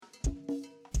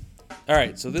All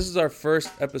right, so this is our first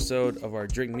episode of our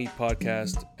DrinkMeet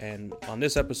podcast, and on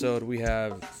this episode we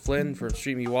have Flynn from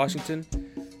StreetMeet Washington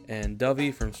and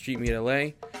Dovvie from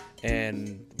StreetMeetLA,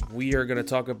 and we are going to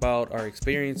talk about our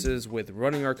experiences with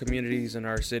running our communities in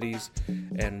our cities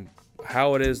and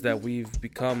how it is that we've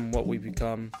become what we've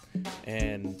become,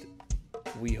 and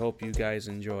we hope you guys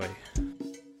enjoy.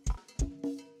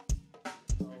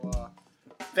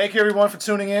 Thank you everyone for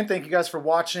tuning in. Thank you guys for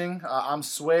watching. I'm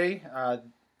Sway.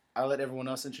 I'll let everyone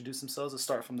else introduce themselves. Let's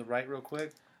start from the right real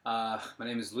quick. My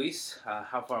name is Luis.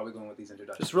 How far are we going with these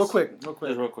introductions? Just real quick.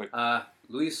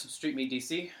 Luis, StreetMeet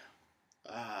DC.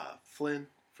 Flynn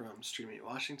from StreetMeet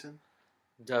Washington.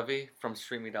 Dovvie from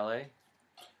StreetMeetLA.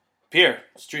 Pierre,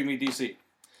 StreetMeet DC.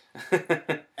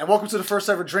 And welcome to the first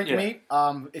ever Drink Meet.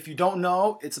 If you don't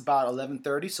know, it's about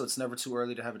 11:30, so it's never too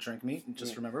early to have a drink meet. And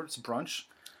just remember, it's brunch.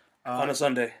 On a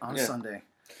Sunday. On a Sunday.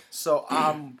 So,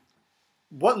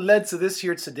 what led to this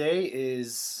here today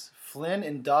is Flynn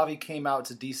and Dovvie came out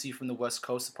to DC from the West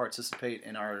Coast to participate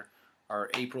in our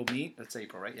April meet. That's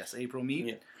April, right? Yes, April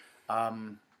meet. Yeah.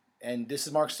 And this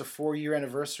marks the 4-year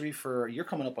anniversary for... You're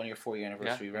coming up on your 4-year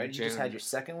anniversary, right? You just had your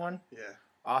second one? Yeah.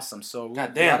 Awesome. So we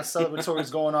have a lot of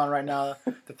celebratories going on right now.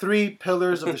 The 3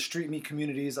 pillars of the street meet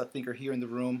communities, I think, are here in the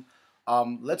room.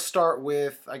 Let's start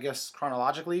with, I guess,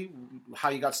 chronologically, how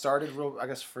you got started. I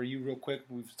guess for you, real quick,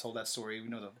 we've told that story. We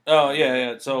know the. Oh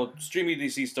yeah. So StreetMeet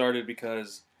DC started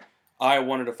because I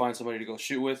wanted to find somebody to go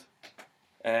shoot with,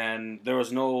 and there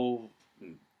was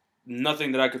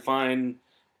nothing that I could find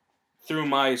through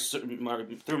my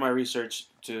research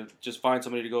to just find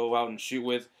somebody to go out and shoot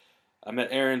with. I met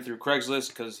Aaron through Craigslist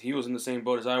because he was in the same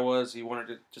boat as I was. He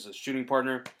wanted just a shooting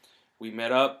partner. We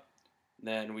met up.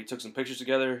 Then we took some pictures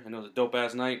together, and it was a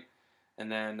dope-ass night.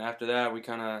 And then after that, we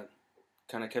kind of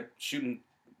kept shooting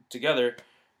together.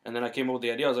 And then I came up with the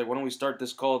idea. I was like, why don't we start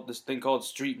this thing called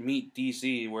StreetMeet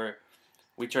DC, where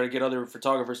we try to get other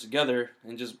photographers together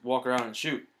and just walk around and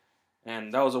shoot.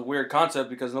 And that was a weird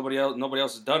concept because nobody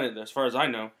else has done it, as far as I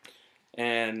know.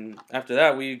 And after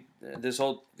that, it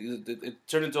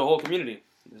turned into a whole community.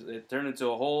 It turned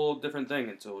into a whole different thing.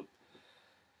 And so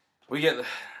we get...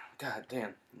 God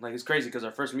damn. Like, it's crazy because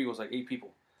our first meet was like 8 people.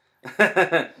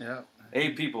 Yeah.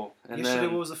 8 people. And yesterday,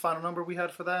 then, what was the final number we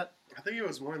had for that? I think it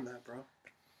was more than that, bro.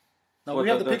 No, we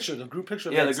have the picture, the group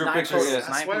picture. Yeah, the group picture. Yeah.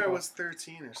 I swear it was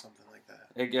 13 or something like that.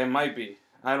 It might be.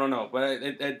 I don't know. But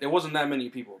it wasn't that many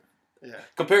people. Yeah.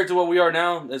 Compared to what we are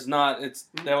now,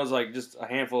 that was like just a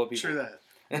handful of people. True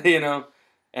that. You know?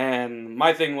 And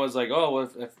my thing was like, oh,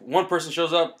 if one person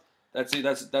shows up, that's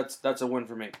a win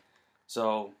for me.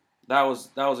 So... That was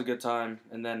a good time,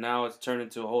 and then now it's turned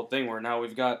into a whole thing where now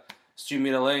we've got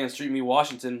StreetMeetLA and StreetMeet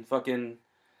Washington. Fucking,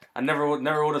 I never would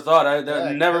have thought.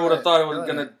 Never would have thought it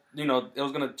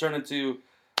was gonna turn into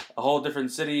a whole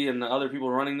different city and other people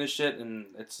running this shit, and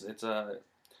it's a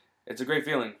great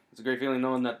feeling. It's a great feeling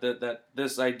knowing that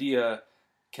this idea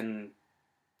can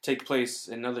take place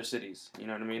in other cities. You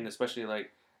know what I mean? Especially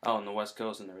like out on the West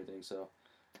Coast and everything. So.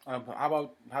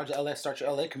 How'd you start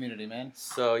your LA community, man?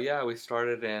 So yeah, we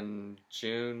started in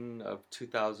June of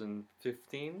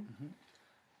 2015.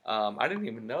 Mm-hmm. I didn't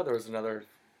even know there was another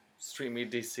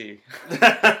StreetMeet DC.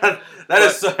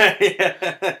 Is so.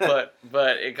 Yeah.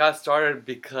 But it got started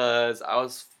because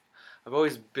I've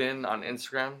always been on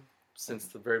Instagram since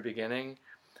the very beginning,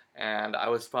 and I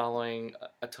was following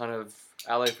a ton of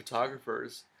LA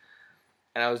photographers,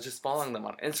 and I was just following them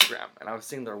on Instagram, and I was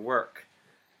seeing their work.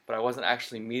 But I wasn't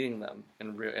actually meeting them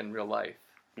in real life.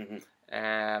 Mm-hmm.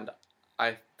 And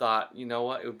I thought, you know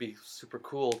what, it would be super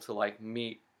cool to like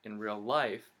meet in real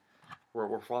life, where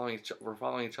we're following each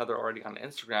other already on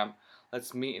Instagram.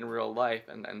 Let's meet in real life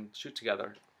and shoot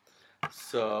together.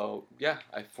 So yeah,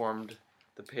 I formed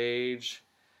the page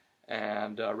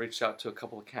and reached out to a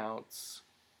couple accounts,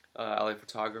 LA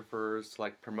photographers, to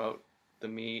like promote the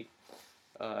meet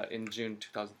in June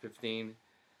 2015.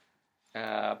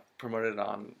 Promoted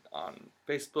on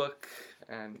Facebook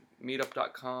and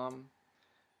Meetup.com,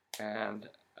 and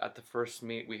at the first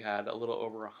meet we had a little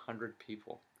over 100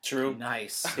 people. True.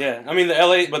 Nice. Yeah, I mean the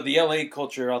LA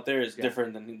culture out there is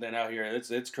different than out here.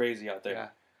 It's crazy out there. Yeah.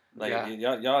 Like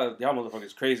y'all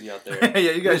motherfuckers crazy out there.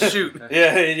 Yeah, you guys shoot.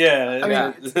 yeah. I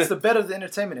mean, it's the bed of the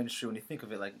entertainment industry when you think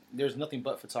of it. Like, there's nothing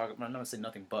but photographers. I'm not going to say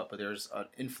nothing but there's an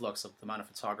influx of the amount of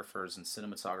photographers and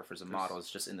cinematographers and models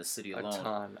just in the city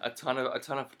alone. A ton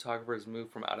of photographers move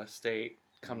from out of state,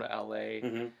 come to LA,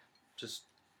 just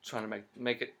trying to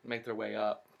make their way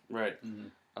up. Right. Mm-hmm.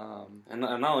 And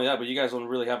not only that, but you guys don't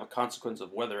really have a consequence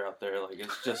of weather out there. Like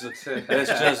it's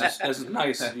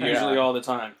nice usually all the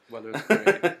time. Weather's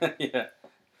great. Yeah.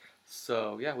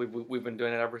 So yeah, we've been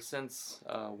doing it ever since,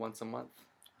 once a month.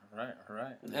 All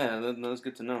right. Yeah, that's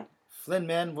good to know. Flynn,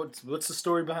 man, what's the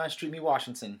story behind Street Meet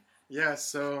Washington? Yeah,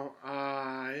 so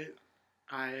I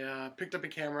picked up a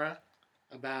camera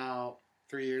about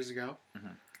 3 years ago,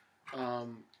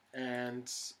 and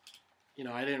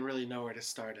I didn't really know where to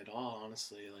start at all.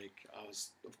 Honestly, like I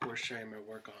was, of course, sharing my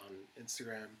work on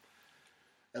Instagram,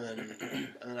 and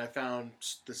then I found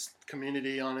this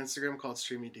community on Instagram called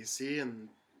StreetMeet DC, and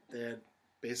they had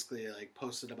basically like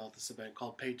posted about this event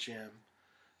called Paint Jam.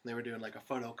 They were doing like a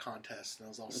photo contest, and I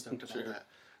was all stoked about that.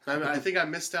 I think I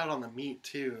missed out on the meet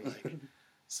too, like,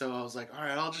 so I was like, all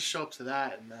right, I'll just show up to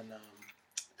that, and then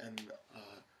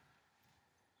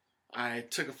I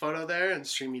took a photo there, and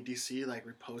StreetMeet DC like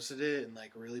reposted it and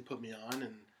like really put me on,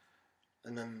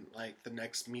 and then like the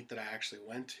next meet that I actually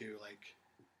went to, like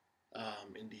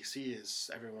in DC,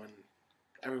 is everyone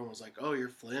was like, oh, you're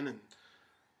Flynn,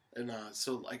 and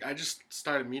so like I just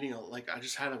started meeting, like I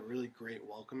just had a really great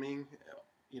welcoming,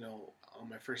 on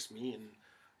my first meet, and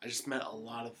I just met a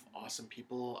lot of awesome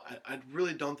people. I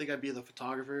really don't think I'd be the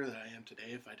photographer that I am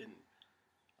today if I didn't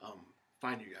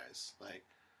find you guys. Like,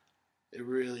 it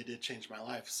really did change my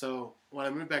life. So when I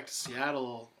moved back to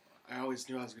Seattle, I always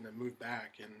knew I was going to move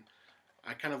back, and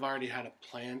I kind of already had a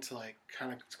plan to like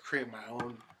kind of create my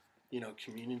own,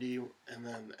 community. And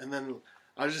then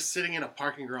I was just sitting in a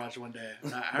parking garage one day,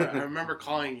 and I remember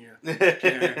calling you,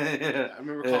 Pierre. I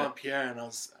remember calling Pierre, and I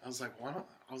was like,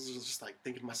 I was just like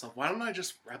thinking to myself, why don't I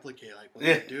just replicate like what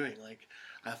they're doing? Like,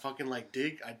 I fucking like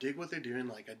dig what they're doing.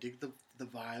 Like, I dig the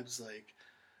vibes.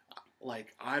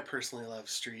 Like I personally love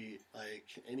street, like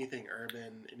anything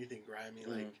urban, anything grimy,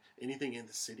 like anything in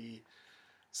the city.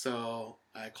 So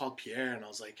I called Pierre, and I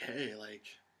was like, hey, like,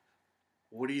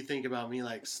 what do you think about me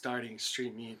like starting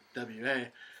StreetMeetWA?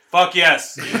 Fuck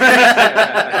yes.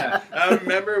 I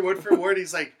remember word for word,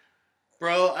 he's like,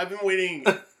 bro, I've been waiting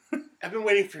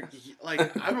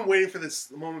for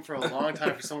this moment for a long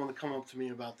time for someone to come up to me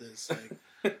about this. Like,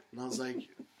 and I was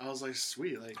like,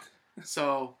 sweet. Like,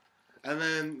 so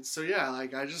yeah,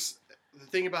 like the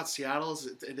thing about Seattle is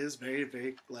it is very,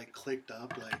 very like clicked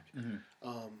up. Like,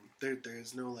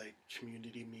 there's no like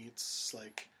community meets,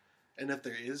 like, and if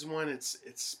there is one,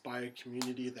 it's by a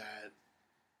community that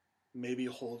maybe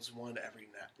holds one every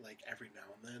now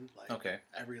and then, like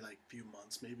every like few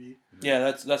months maybe. Yeah,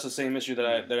 that's the same issue that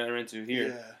I ran into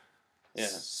here. Yeah.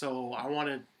 So I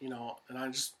wanted, and I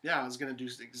was gonna do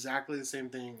exactly the same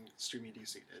thing StreetMeet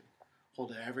DC did.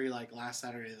 Hold it every like last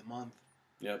Saturday of the month.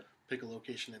 Yep. Pick a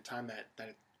location and time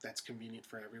that's convenient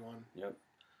for everyone. Yep.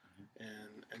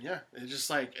 And yeah, it just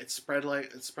like it spread.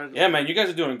 Yeah, man, you guys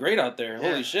are doing great out there.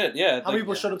 Holy shit, yeah. How many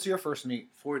people showed up to your first meet?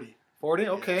 40. 40?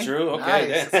 Okay. True, okay.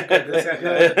 Nice. That's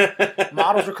good.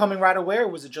 Models were coming right away, or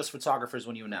was it just photographers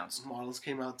when you announced? Models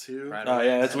came out too. Right oh,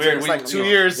 yeah, that's weird. It's like 2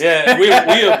 years. Yeah, we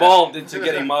evolved into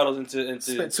getting models into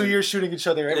Spent 2 years shooting each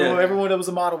other. Everyone that was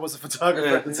a model was a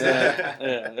photographer.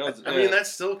 I mean,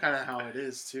 that's still kind of how it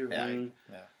is too. Yeah. Like,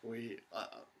 Yeah. We, a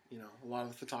lot of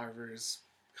the photographers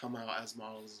come out as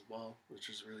models as well, which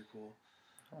is really cool.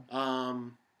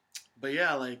 But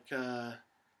yeah, like,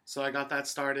 so I got that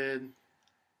started.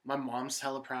 My mom's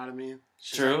hella proud of me.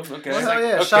 She's True. Like, okay. Well,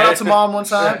 yeah. Okay. Shout out to mom one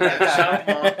time. Shout out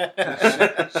to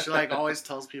mom. She like always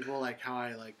tells people like how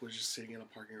I like was just sitting in a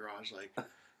parking garage like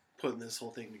putting this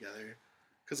whole thing together,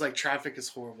 because like traffic is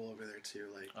horrible over there too.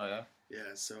 Like, oh yeah.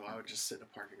 Yeah, so I would just sit in a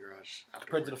parking garage.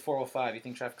 Compared to the 405, you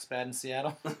think traffic's bad in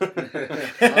Seattle? LA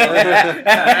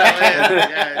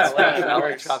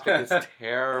traffic is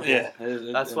terrible. Yeah,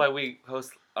 that's why we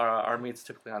host our meets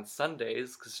typically on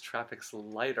Sundays, because traffic's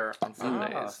lighter on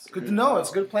Sundays. Good to know.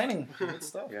 It's good planning. Good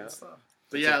stuff. Yeah. Good stuff.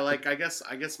 But yeah, like I guess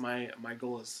my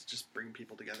goal is to just bring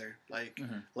people together, like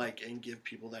and give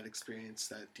people that experience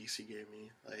that DC gave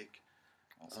me, like,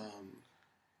 awesome.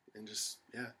 And just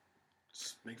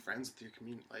make friends with your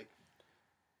community, like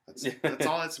that's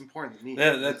all that's important to me.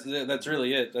 Yeah, that's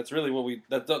really it. That's really what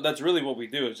we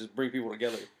do is just bring people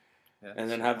together,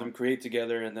 and then have them create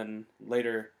together, and then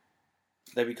later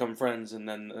they become friends, and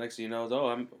then the next thing you know is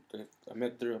I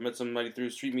met somebody through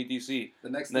StreetMeet DC. The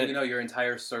next thing you know, your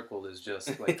entire circle is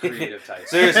just like creative types.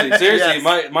 Seriously, Yes.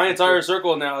 my entire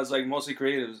circle now is like mostly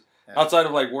creatives. Yeah. Outside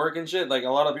of like work and shit, like a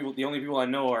lot of people, the only people I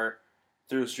know are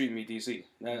through StreetMeet DC,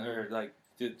 or like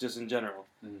just in general.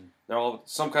 They're all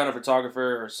some kind of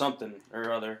photographer or something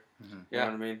or other. You know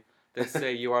what I mean? They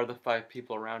say you are the 5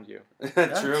 people around you.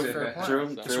 True.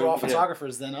 Guess we're all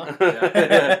photographers then, huh?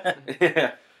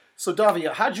 Yeah. So,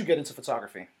 Dovvie, how'd you get into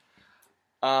photography?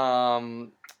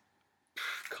 College.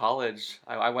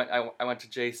 I went to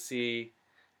JC,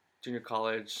 junior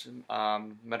college,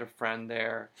 met a friend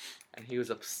there, and he was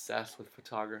obsessed with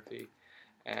photography.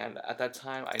 And at that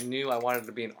time, I knew I wanted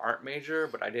to be an art major,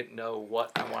 but I didn't know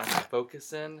what I wanted to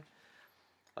focus in,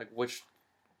 like which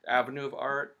avenue of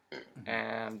art.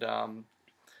 And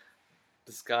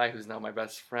this guy who's now my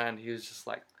best friend, he was just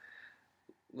like,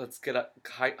 let's get a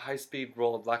high speed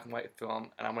roll of black and white film,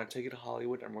 and I'm gonna take it to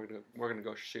Hollywood, and we're gonna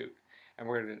go shoot, and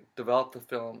we're gonna develop the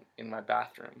film in my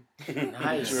bathroom.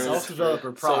 Nice,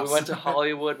 self-developer props. So we went to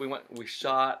Hollywood. We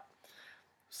shot,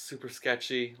 super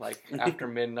sketchy, like after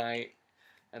midnight,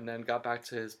 and then got back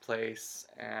to his place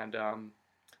and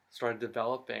started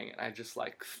developing. And I just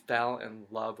like fell in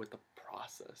love with the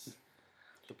process.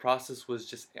 The process was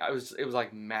just, it was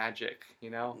like magic, you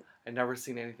know. I'd never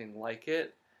seen anything like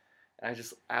it. And I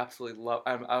just absolutely love.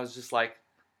 I was just like,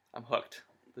 I'm hooked.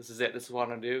 This is it. This is what I'm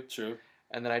gonna do. True.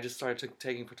 And then I just started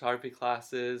taking photography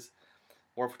classes,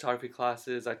 more photography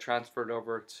classes. I transferred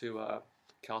over to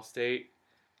Cal State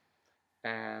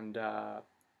and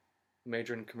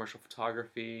majored in commercial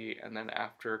photography. And then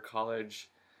after college,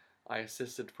 I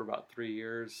assisted for about 3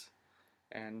 years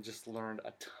and just learned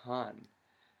a ton.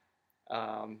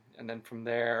 And then from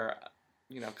there,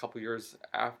 you know, a couple years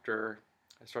after,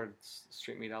 I started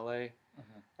StreetMeetLA,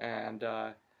 and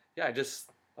yeah, I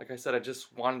just, like I said, I just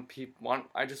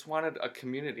wanted a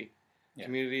community. Yeah.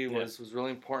 Community was really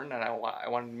important, and I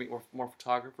wanted to meet more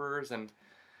photographers, and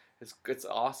it's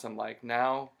awesome. Like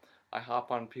now, I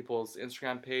hop on people's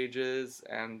Instagram pages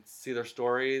and see their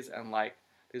stories, and like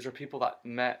these are people that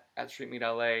met at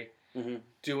StreetMeetLA.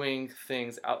 Doing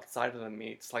things outside of the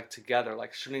meets, like together,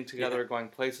 like shooting together, going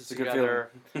places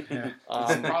together. It's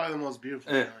probably the most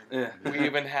beautiful feeling. We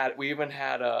even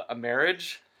had a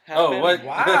marriage Oh, happen. what?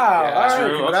 Wow! Yeah. All right,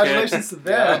 True, congratulations to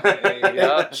them.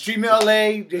 Yeah.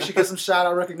 StreetMeetLA, they should get some shout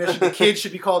out recognition. The kid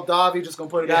should be called Dovvie. Just gonna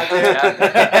put it out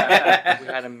there. We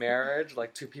had a marriage.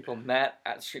 Like 2 people met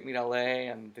at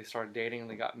StreetMeetLA, and they started dating, and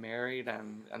they got married,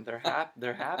 and they're happy.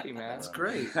 They're happy, man. That's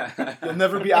great. You'll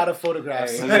never be out of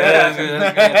photographs. Hey, that's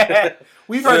good.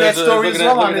 We've heard that story as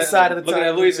well on this side of the Looking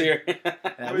time. at Luis here.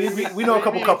 Yeah, we know a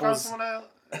couple couples.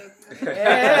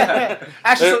 Yeah.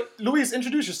 Actually, so, Luis,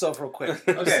 introduce yourself real quick.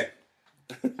 Okay.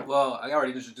 Well, I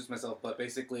already introduced myself, but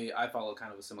basically, I follow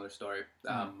kind of a similar story.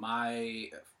 My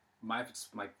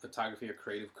photography or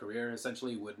creative career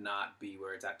essentially would not be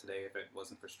where it's at today if it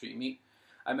wasn't for Street Meet.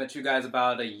 I met you guys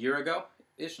about a year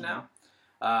ago-ish now,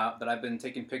 but I've been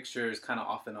taking pictures kind of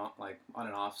off and on, like on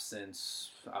and off since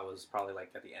I was probably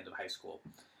like at the end of high school.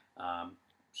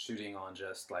 Shooting on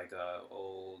just like a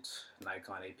old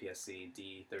Nikon APS-C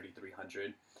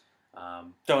D3300.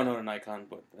 Don't own a Nikon,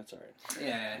 but that's alright.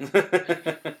 Yeah,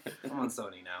 I'm on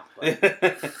Sony now.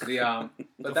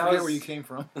 But that was where you came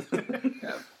from.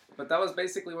 Yeah, but that was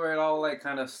basically where it all like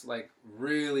kind of like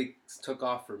really took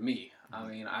off for me. I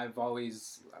mean, I've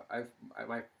always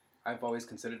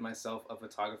considered myself a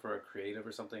photographer, a creative,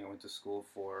 or something. I went to school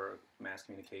for mass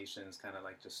communications, kind of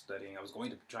like just studying. I was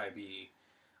going to try to be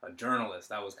a journalist.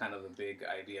 That was kind of the big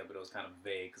idea, but it was kind of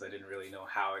vague because I didn't really know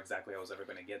how exactly I was ever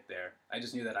going to get there. I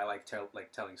just knew that I liked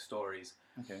telling stories.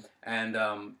 Okay. And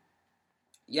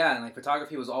yeah, and like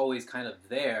photography was always kind of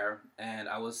there. And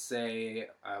I was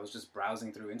just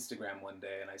browsing through Instagram one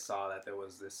day, and I saw that there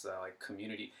was this like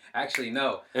community. Actually,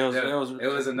 no, it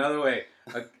was another way.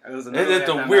 It was another It's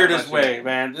the weirdest way,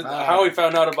 man. How we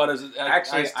found out about it is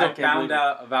actually I found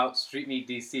out about Street Meet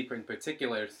DC in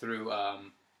particular through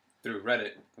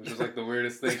Reddit, which was like the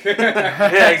weirdest thing.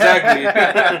 Yeah,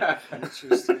 exactly.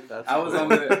 Interesting. I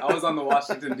was on the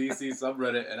Washington DC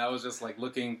subreddit, and I was just like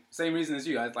looking, same reason as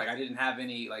you. I didn't have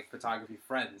any like photography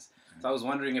friends, so I was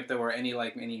wondering if there were any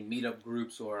meetup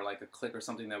groups or like a clique or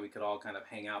something that we could all kind of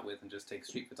hang out with and just take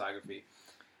street photography.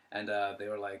 And they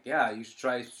were like, yeah, you should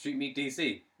try Street Meet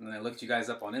DC. And then I looked you guys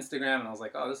up on Instagram, and I was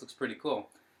like, oh, this looks pretty cool.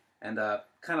 And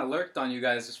kind of lurked on you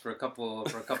guys just for a couple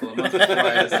of months before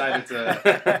I decided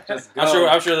to just go.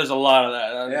 I'm sure there's a lot of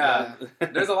that. Yeah,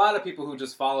 there's a lot of people who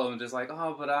just follow and just like,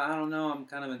 oh, but I don't know, I'm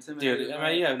kind of intimidated. Dude, I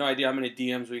mean, you have no idea how many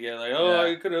DMs we get. Like,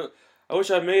 Yeah. I wish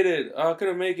I made it. I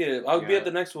couldn't make it. I'll be Yeah. at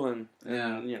the next one.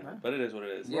 Yeah. And, you know, but it is what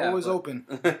it is. We're always open.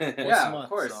 Yeah, month, of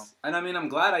course. so. And I mean, I'm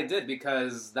glad I did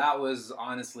because that was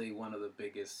honestly one of the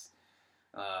biggest,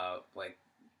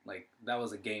 like that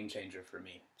was a game changer for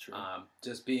me. True.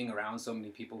 Just being around so many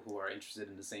people who are interested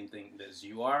in the same thing as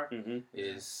you are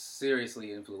is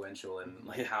seriously influential in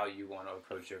like how you want to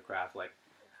approach your craft. Like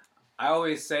I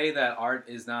always say that art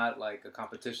is not like a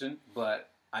competition, but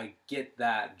I get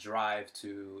that drive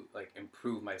to like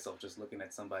improve myself just looking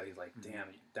at somebody like, damn,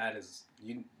 that is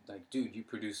you, like, dude, you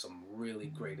produce some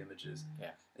really great images. Yeah.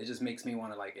 It just makes me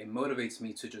want to like, it motivates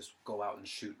me to just go out and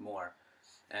shoot more.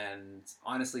 And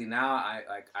honestly, now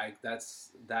I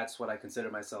that's what I consider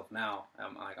myself now.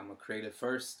 I'm a creative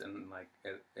first, and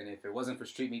if it wasn't for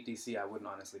Street Meet DC, I wouldn't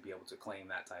honestly be able to claim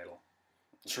that title.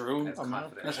 True. As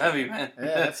confident. That's heavy, man. Yeah,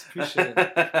 that's appreciate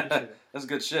it. That's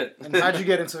good shit. And how'd you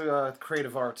get into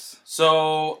creative arts?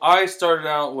 So I started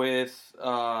out with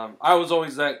I was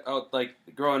always like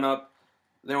growing up.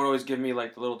 They would always give me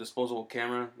like the little disposable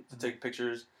camera to take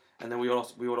pictures, and then we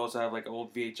would also have like an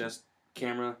old VHS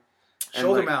camera.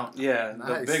 Shoulder mount. Yeah,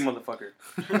 Nice. the big motherfucker.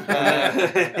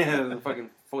 The fucking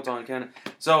photon cannon.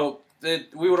 So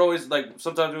we would always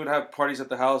sometimes we would have parties at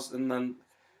the house, and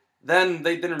then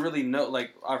they didn't really know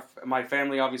my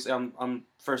family. Obviously, I'm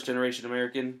first generation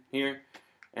American here,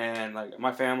 and like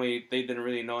my family, they didn't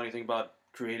really know anything about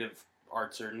creative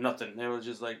arts or nothing. It was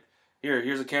just like,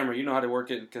 here's a camera. You know how to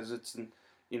work it because it's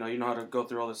you know how to go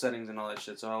through all the settings and all that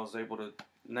shit. So I was able to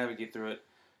navigate through it.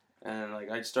 And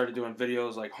I started doing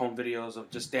videos, like home videos of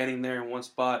just standing there in one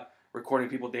spot, recording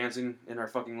people dancing in our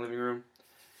fucking living room.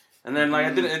 And then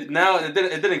it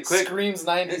didn't click. Screams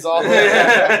 90s all the way.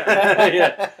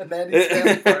 Yeah. 90s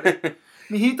family party.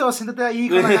 Mijito, siéntate ahí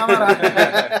con la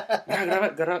cámara.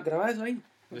 Graba eso ahí.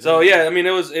 So yeah, I mean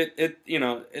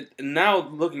now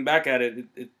looking back at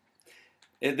it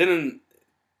didn't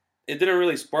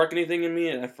really spark anything in me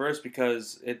at first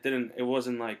because it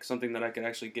wasn't like something that I could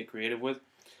actually get creative with.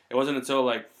 It wasn't until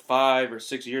like 5 or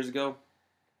 6 years ago,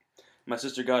 my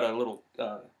sister got a little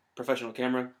professional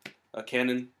camera, a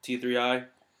Canon T3i,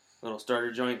 little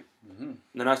starter joint. Mm-hmm. And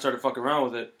then I started fucking around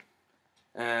with it,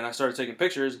 and I started taking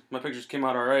pictures. My pictures came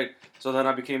out all right. So then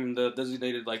I became the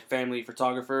designated like family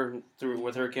photographer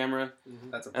with her camera.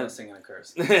 That's a blessing and a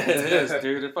curse. It is,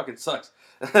 dude. It fucking sucks.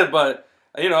 But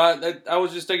I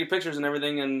was just taking pictures and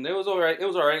everything, and it was all right. It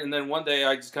was all right. And then one day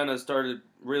I just kind of started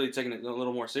really taking it a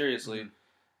little more seriously. Mm-hmm.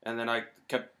 And then I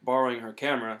kept borrowing her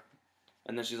camera,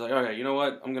 and then she's like, "Okay, you know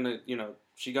what? I'm gonna,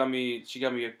 she got me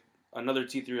another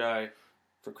T3i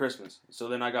for Christmas. So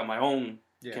then I got my own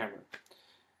camera.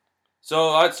 So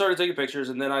I started taking pictures,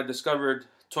 and then I discovered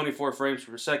 24 frames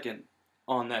per second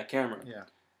on that camera. Yeah,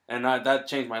 and that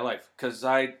changed my life because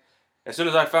as soon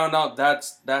as I found out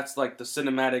that's like the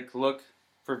cinematic look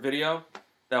for video,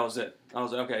 that was it. I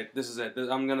was like, okay, this is it.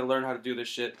 I'm gonna learn how to do this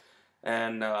shit.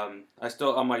 And I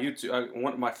still on my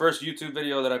YouTube, my first YouTube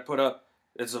video that I put up,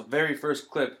 it's the very first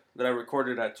clip that I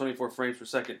recorded at 24 frames per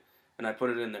second, and I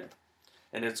put it in there.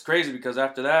 And it's crazy because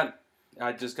after that,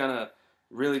 I just kind of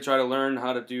really try to learn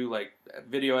how to do like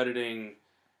video editing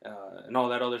and all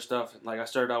that other stuff. Like I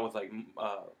started out with like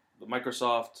the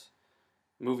Microsoft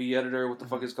movie editor, what the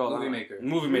fuck is it called?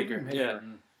 Movie Maker. Yeah.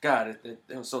 God, it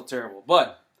was so terrible,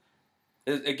 but.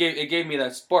 It gave me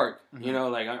that spark,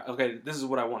 like, okay, this is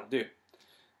what I want to do.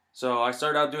 So I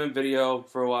started out doing video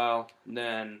for a while, and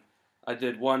then I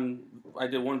did one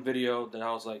video that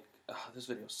I was like, oh, this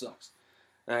video sucks.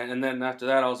 And then after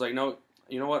that, I was like, no,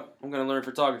 you know what? I'm going to learn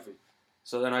photography.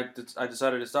 So then I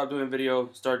decided to stop doing video,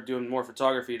 start doing more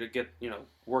photography to get,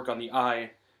 work on the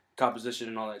eye composition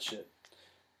and all that shit.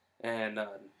 And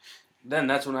then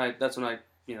that's when I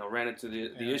ran into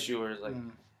the issue where it's like,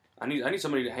 I need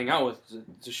somebody to hang out with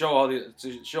to show all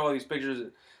these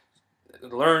pictures,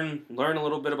 learn a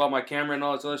little bit about my camera and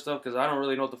all this other stuff because I don't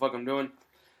really know what the fuck I'm doing.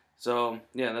 So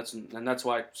yeah, that's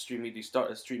why StreetMeet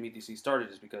DC started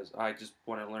is because I just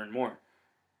wanted to learn more,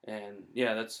 and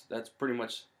yeah, that's pretty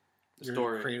much the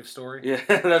story. Your creative story. Yeah,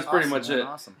 that's pretty much it.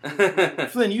 Awesome.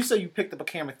 Flynn, you said you picked up a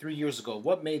camera 3 years ago.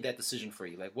 What made that decision for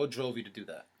you? Like, what drove you to do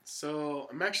that? So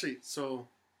I'm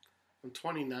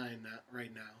 29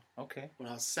 right now. Okay. When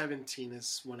I was 17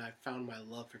 is when I found my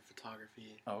love for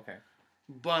photography. Oh, okay.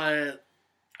 But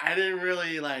I didn't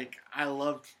really I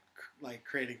loved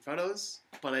creating photos,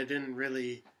 but I didn't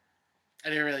really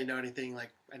know anything.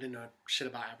 Like I didn't know shit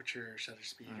about aperture or shutter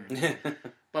speed or anything.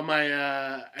 But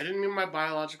I didn't meet my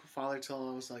biological father till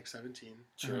I was 17.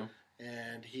 True.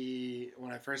 And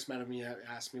when I first met him, he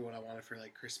asked me what I wanted for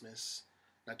Christmas.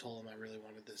 And I told him I really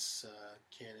wanted this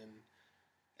Canon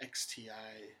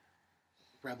XTI.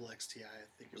 Rebel XTI, I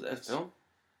think it was. Was that film?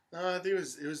 No, I think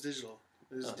it was digital.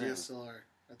 It was DSLR.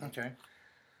 I think. Okay.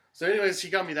 So, anyways, he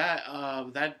got me that.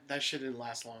 That shit didn't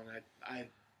last long. I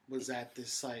was at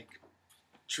this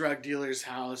drug dealer's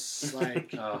house.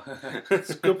 It's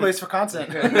a good place for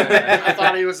content. I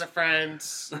thought he was a friend.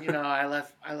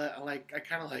 I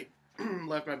kind of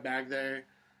left my bag there.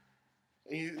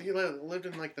 He lived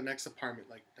in the next apartment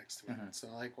next to me. So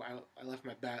I left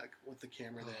my bag with the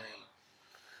camera there. And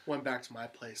went back to my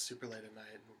place super late at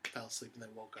night and fell asleep and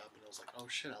then woke up and I was like, oh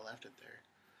shit, I left it there.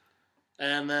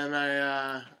 And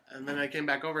then I came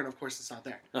back over and of course it's not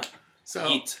there. So,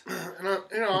 Eat.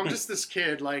 and I'm just this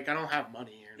kid. Like, I don't have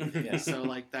money or anything. Yeah. So,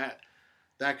 like, that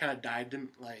kind of died to,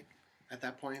 like, at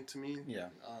that point to me. Yeah.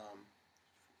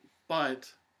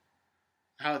 But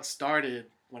how it started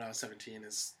when I was 17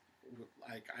 is,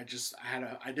 like, I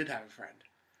did have a friend.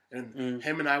 And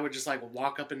him and I would just, like,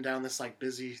 walk up and down this, like,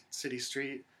 busy city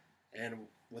street and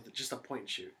with just a point and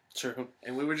shoot. True.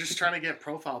 And we were just trying to get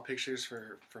profile pictures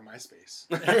for MySpace.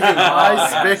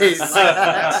 MySpace.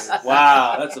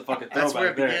 Wow, that's a fucking throwback. That's where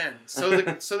it there. began.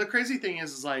 So the crazy thing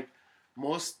is like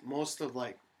most of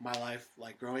like my life,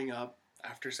 like growing up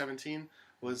after 17,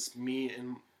 was me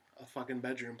in a fucking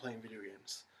bedroom playing video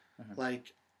games. Mhm.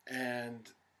 Like,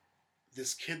 and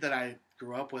this kid that I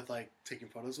grew up with, like taking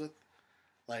photos with,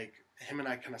 like him and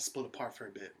I kind of split apart for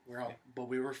a bit. But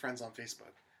we were friends on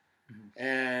Facebook. Mhm.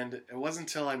 And it wasn't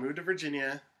until I moved to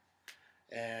Virginia,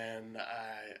 and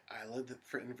I lived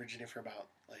in Virginia for about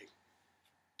like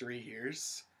 3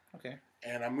 years. Okay.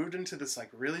 And I moved into this like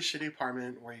really shitty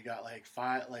apartment where you got like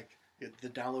the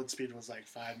download speed was like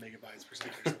 5 megabytes per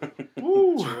second or something.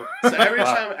 Woo. So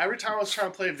every time I was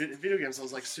trying to play video games, I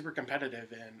was like super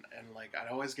competitive and like I'd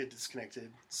always get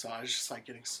disconnected. So I was just like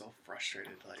getting so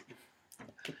frustrated, like.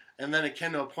 And then it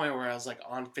came to a point where I was like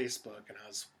on Facebook and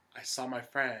I saw my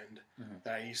friend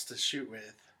that I used to shoot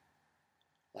with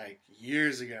like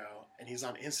years ago, and he's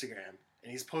on Instagram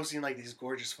and he's posting like these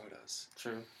gorgeous photos.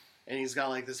 True. And he's got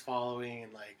like this following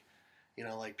and like, you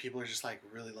know, like people are just like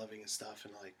really loving his stuff,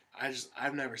 and like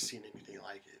I've never seen anything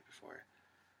like it before.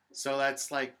 So that's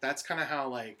kind of how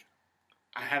like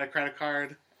I had a credit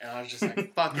card and I was just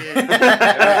like, fuck it.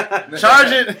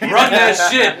 Charge it. Run that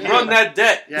shit. Run that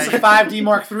debt. Yeah, It's a 5D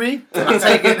Mark III. I'll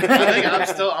take it. I think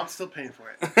I'm still paying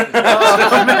for it.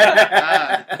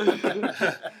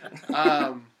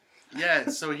 Yeah,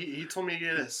 so he told me to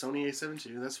get a Sony A7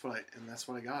 II. That's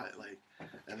what I got. Like,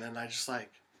 and then that's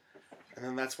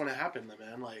when it happened,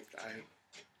 man. Like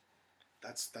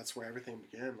that's where everything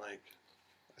began. Like,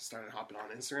 I started hopping on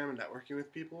Instagram and networking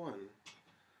with people, and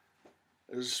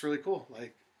it was just really cool.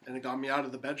 Like, and it got me out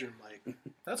of the bedroom. Like,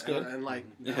 That's good. And like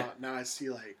now I see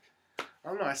like, I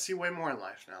don't know. I see way more in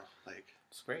life now. Like,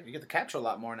 It's great. You get to capture a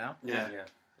lot more now. Yeah.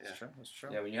 That's true. That's true.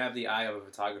 Yeah, when you have the eye of a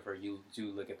photographer, you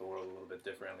do look at the world a little bit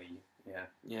differently. Yeah.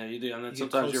 Yeah, you do. And then You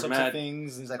sometimes get you're close up to mad.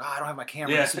 things, and he's like, "Oh, I don't have my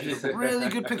camera. Yeah. This would be a really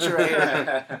good picture right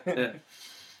here." Yeah.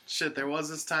 shit, there was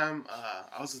this time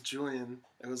I was with Julian.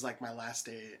 It was like my last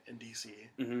day in DC.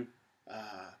 Mm-hmm.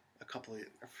 A couple of,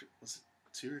 was it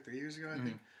 2 or 3 years ago, I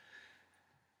think.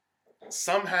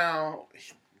 Somehow,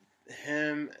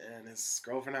 him and his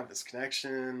girlfriend have this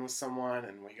connection with someone,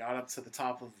 and we got up to the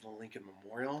top of the Lincoln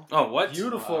Memorial. Oh, what?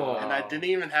 Beautiful. And I didn't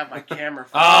even have my camera.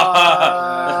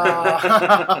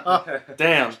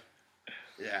 Damn.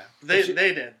 Yeah, they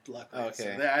did. Luckily,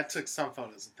 Okay. So I took some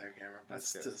photos with their camera, but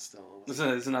That's good. still It's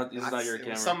not your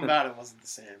camera. Something about it wasn't the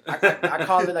same. I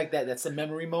call it like that. That's a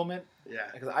memory moment. Yeah.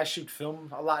 Because I shoot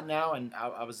film a lot now, and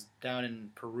I was down in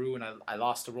Peru, and I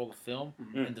lost a roll of film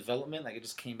in development. Like, it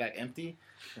just came back empty.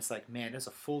 It's like, man, there's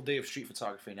a full day of street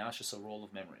photography. Now it's just a roll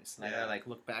of memories. And I like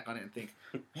look back on it and think,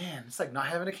 man, it's like not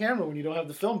having a camera when you don't have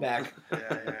the film back.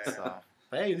 Yeah. So,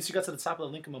 but hey, at least you got to the top of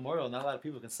the Lincoln Memorial. Not a lot of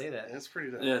people can say that. It's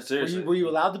pretty dope. Yeah, seriously. Were you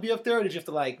allowed to be up there, or did you have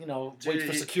to wait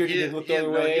for security to look the other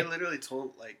way? He literally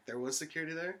told, like, there was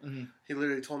security there. Mm-hmm. He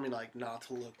literally told me, like, not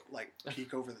to look, like,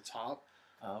 peek over the top.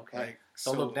 Oh, okay. Like,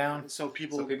 Don't look down. So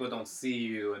people don't see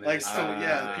you. And like,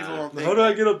 then, people don't think. How do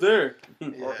I get up there?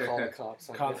 Or call the cops.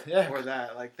 Or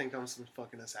that, like, think I'm some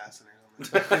fucking assassin or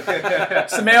something.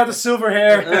 Samaya with the silver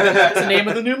hair. That's the name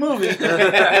of the new movie.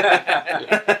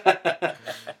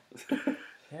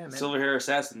 Yeah, man. Silver hair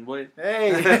assassin, boy.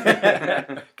 Hey,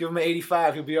 give him an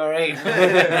 85. He'll be all right.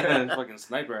 Fucking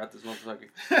sniper at this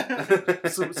motherfucker.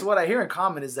 So what I hear in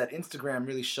common is that Instagram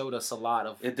really showed us a lot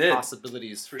of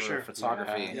possibilities for sure.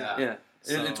 photography. Yeah.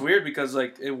 So, It's weird because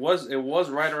like it was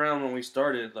right around when we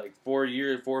started, like 4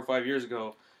 or 5 years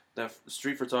ago, that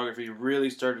street photography really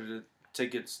started to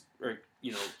take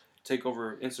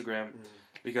over Instagram.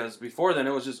 Because before then, it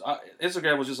was just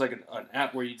Instagram was just like an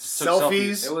app where you just took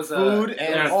selfies. It was food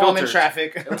and filters.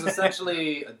 traffic. It was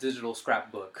essentially a digital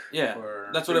scrapbook. Yeah, for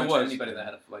that's what it was. Anybody that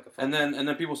had a phone. And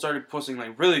then people started posting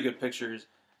like really good pictures,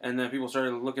 and then people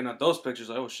started looking at those pictures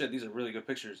like, oh shit, these are really good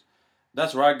pictures.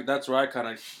 That's where I kind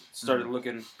of started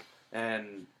looking,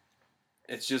 and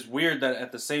it's just weird that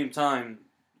at the same time,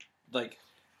 like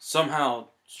somehow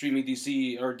StreetMeet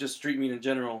DC or just StreetMeet in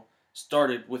general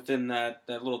started within that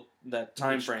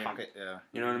time frame. Pocket, yeah.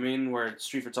 You know what I mean? Where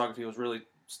street photography was really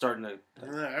starting to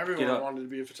Everyone wanted to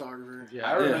be a photographer.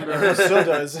 Yeah, I remember. It still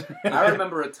does. I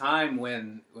remember a time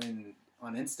when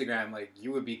on Instagram, like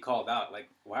you would be called out, like,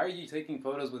 why are you taking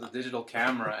photos with a digital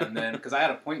camera? And then, because I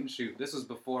had a point and shoot, this was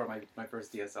before my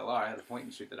first DSLR, I had a point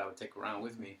and shoot that I would take around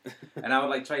with me, and I would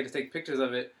like try to take pictures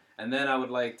of it, and then I would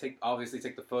like take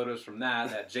the photos from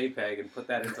that JPEG, and put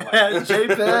that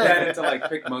into like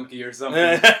PicMonkey or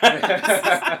something.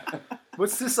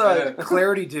 What's this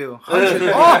clarity do? 100.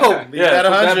 Oh, yeah,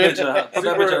 that 100. Put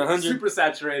that bitch at 100. Super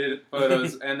saturated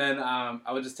photos, and then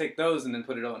I would just take those and then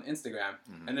put it on Instagram,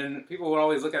 and then people would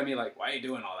always look at me like, "Why are you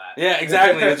doing all that?" Yeah,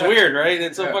 exactly. It's weird, right?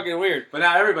 It's so fucking weird. But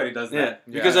now everybody does that.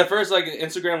 Yeah, because at first, like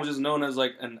Instagram was just known as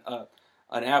like an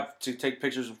app to take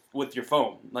pictures with your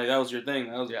phone. Like that was your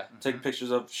thing. That was take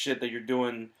pictures of shit that you're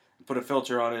doing, put a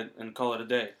filter on it, and call it a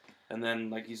day. And then,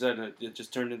 like you said, it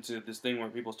just turned into this thing where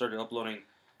people started uploading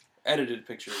edited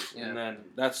pictures, and then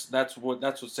that's what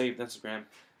saved Instagram,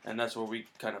 and that's where we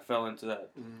kind of fell into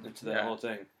that whole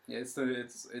thing. Yeah, it's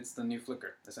the new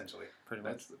Flickr essentially. Pretty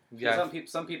much.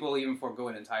 Some people even forego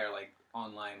an entire like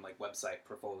online like website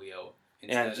portfolio.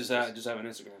 And just have an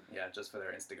Instagram. Yeah, just for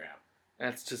their Instagram.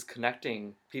 And it's just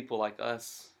connecting people like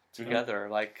us together.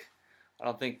 Like, I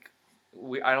don't think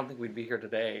we'd be here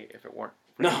today if it weren't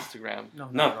for Instagram. No,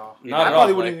 not at all. Not I at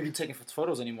probably all. wouldn't even be taking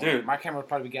photos anymore. Dude. My camera would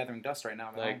probably be gathering dust right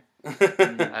now. Like,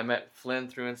 I met Flynn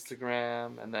through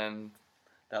Instagram, and then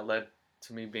that led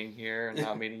to me being here and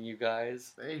now meeting you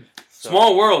guys. Hey. So,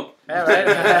 Small world. Yeah,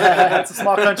 right? It's a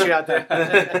small country out there.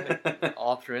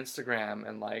 all through Instagram,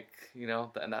 and like, you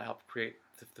know, and that helped create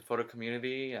the photo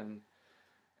community and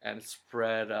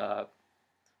spread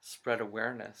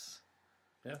awareness.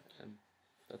 Yeah. And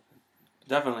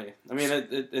Definitely. I mean,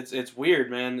 it's weird,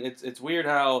 man. It's weird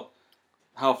how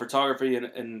photography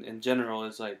in general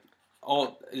is like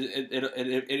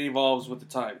it evolves with the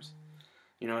times.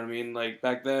 You know what I mean? Like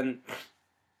back then,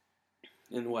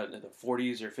 in the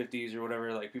 40s or 50s or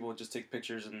whatever, like people would just take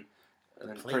pictures and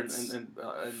then print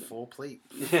and full plate.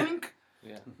 Yeah.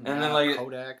 yeah. And then like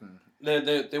Kodak and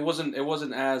it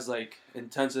wasn't as like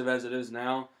intensive as it is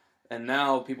now. And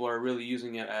now people are really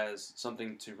using it as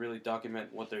something to really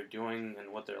document what they're doing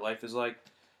and what their life is like.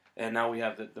 And now we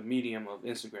have the medium of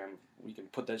Instagram. We can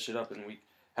put that shit up and we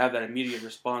have that immediate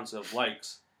response of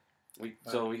likes.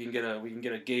 So we can get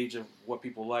a gauge of what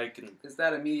people like, and it's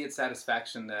that immediate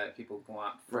satisfaction that people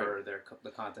want for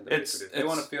the content that they produce. They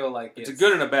want to feel like it's a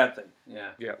good and a bad thing.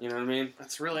 Yeah. You know what I mean?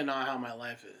 That's really not how my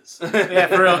life is. yeah,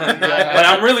 for real. But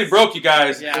I'm really broke, you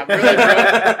guys. Yeah, I'm really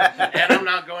broke, and I'm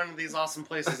not going to these awesome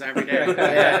places every day.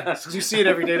 Yeah, because you see it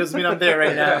every day doesn't mean I'm there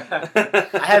right now.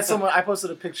 I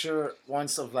posted a picture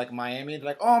once of like Miami. They're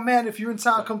like, "Oh man, if you're in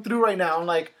town, come through right now." I'm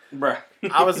like, bruh.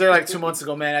 I was there like 2 months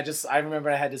ago, man. I remember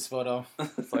I had this photo.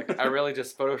 It's like I really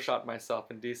just photoshopped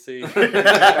myself in DC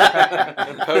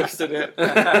and posted it.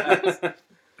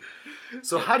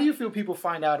 So how do you feel people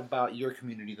find out about your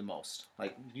community the most?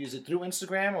 Like, is it through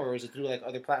Instagram or is it through like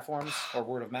other platforms or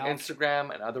word of mouth?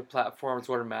 Instagram and other platforms,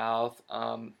 word of mouth.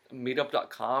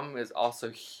 Meetup.com is also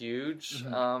huge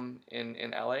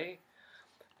in LA,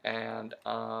 and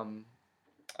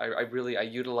I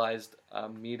utilized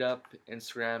Meetup,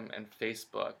 Instagram, and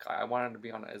Facebook. I wanted to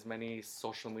be on as many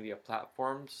social media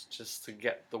platforms just to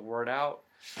get the word out,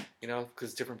 you know,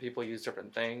 because different people use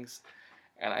different things.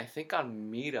 And I think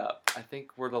on Meetup,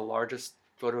 we're the largest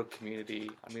photo community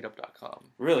on Meetup.com.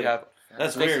 Really?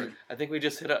 That's weird. I think we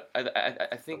just hit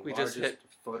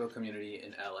photo community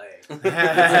in LA.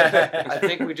 I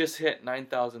think we just hit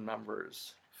 9,000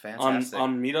 members. Fantastic.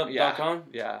 On Meetup.com?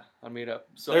 Yeah, on Meetup.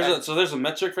 So there's a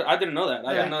metric for. I didn't know that.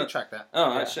 I didn't know. You can track that.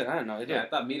 Oh Yeah. Shit! I didn't know. Yeah, I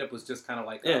thought Meetup was just kind of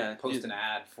like post an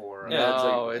ad for.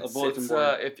 No, it's like it's a bulletin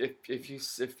board.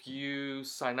 if you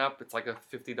sign up, it's like a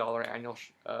 $50 annual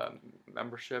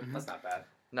membership. That's not bad.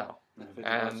 No, $50,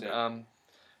 and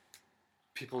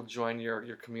people join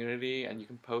your community, and you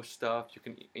can post stuff. You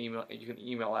can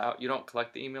email out. You don't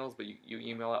collect the emails, but you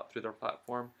email out through their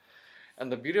platform. And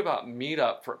the beauty about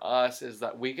Meetup for us is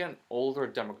that we get an older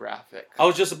demographic. I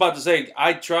was just about to say,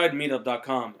 I tried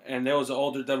Meetup.com, and there was an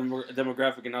older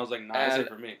demographic, and I was like, nah, that's it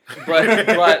for me.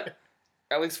 But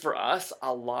at least for us,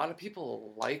 a lot of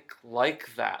people like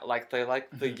that. Like, they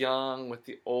like the young with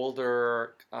the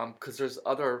older, because there's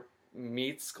other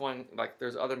meets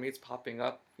there's other meets popping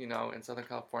up, you know, in Southern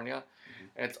California,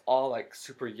 and it's all, like,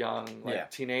 super young,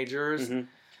 like, teenagers, and,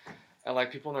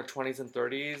 like, people in their 20s and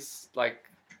 30s, like,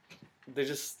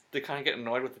 they kind of get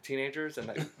annoyed with the teenagers, and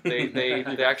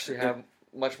they actually have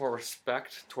much more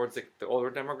respect towards the older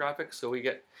demographic. So we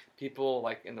get people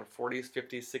like in their 40s,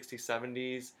 50s, 60s,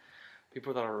 70s,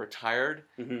 people that are retired,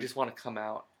 who just want to come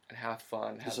out and have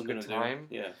fun, have a good time.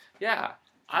 Yeah.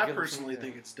 I personally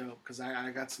think it's dope because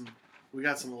we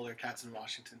got some older cats in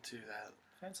Washington too that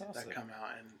Fantastic. that come out,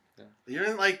 and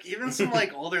even some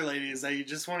like older ladies that you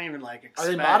just won't even like expect.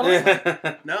 Are they modeling?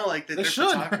 No, like They they're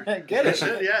should. photographers. Get They it.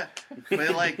 should, yeah. But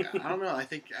like I don't know. I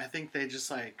think they just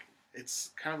like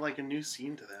it's kind of like a new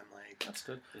scene to them. Like That's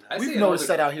good. you know. I see We've an noticed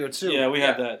older- that out here too. Yeah, we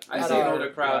have that. I At see an our- older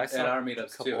crowd I saw at our a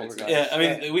meetups couple too. older It's- guys. Yeah, I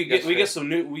mean, we get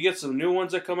Yesterday. some new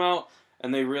ones that come out,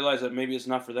 and they realize that maybe it's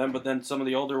not for them. But then some of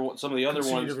the other other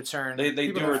Continue ones, to return. they People do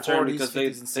in their return 40s, because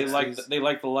 50s, they and like 60s. they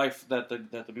like the life that the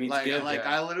meets Like give. like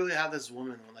yeah. I literally have this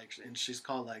woman like, and she's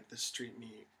called like the Street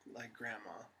Meet like grandma.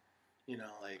 You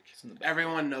know, like It's in the back.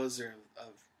 everyone knows her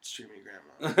of Street Meet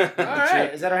grandma. All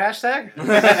right, is that our hashtag?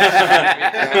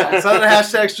 Yeah. It's on the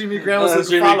hashtag Street Meet Grandma. so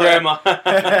Street follow Meet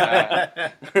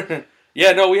her. Grandma.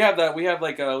 Yeah, no, we have that. We have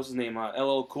like what's his name?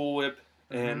 LL Cool Whip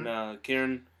and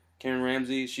Karen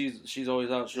Ramsey. She's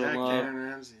always out showing Yeah, love. Karen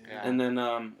Ramsey. Yeah. And then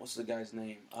what's the guy's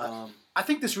name? I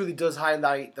think this really does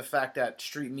highlight the fact that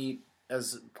Street Meet,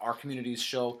 as our communities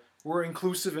show, we're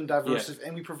inclusive and diverse,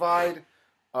 and we provide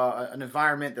an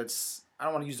environment that's, I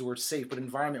don't want to use the word safe, but an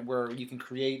environment where you can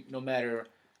create no matter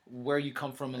where you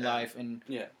come from in life. And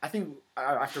Yeah. I think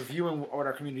after viewing what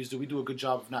our communities do, we do a good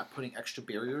job of not putting extra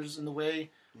barriers in the way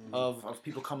of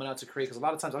people coming out to create. Because a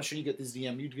lot of times, I'm sure you get this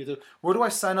DM, you get the, where do I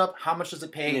sign up? How much does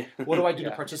it pay? Yeah. What do I do to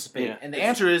Yeah. participate? Yeah. And the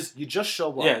answer is, you just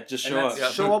show up. Yeah, just And show that's-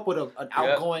 up. Show up with an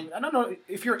outgoing. I don't know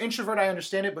if you're an introvert. I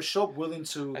understand it, but show up willing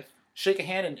to shake a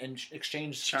hand and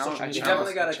exchange Challenge- social You media.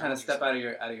 definitely got to Challenge kind of yourself.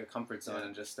 step out of your comfort zone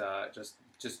and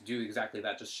just do exactly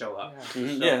that. Just show up. Yeah.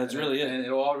 Mhm. So- Yeah, that's really it. And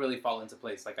it'll all really fall into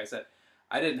place. Like I said,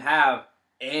 I didn't have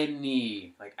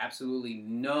any, like absolutely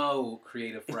no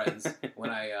creative friends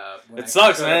when I It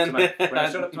sucks, showed up to man. when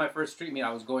I showed up to my first street meet, I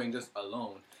was going just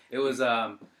alone. It was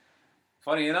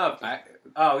funny enough.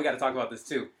 We got to talk about this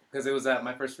too because it was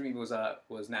my first street meet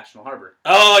was National Harbor.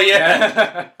 Oh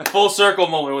yeah, full circle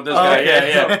moment with this Oh, guy.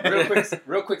 okay. Yeah, yeah. So,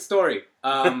 real quick story.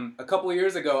 A couple of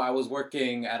years ago, I was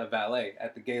working at a valet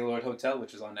at the Gaylord Hotel,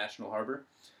 which is on National Harbor,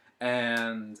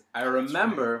 and I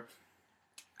remember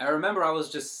I was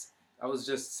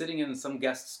just sitting in some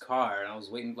guest's car, and I was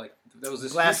waiting. Like there was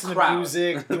this Blasting huge the crowd.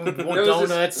 music, doing There was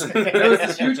donuts. There was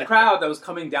this huge crowd that was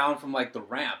coming down from like the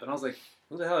ramp, and I was like,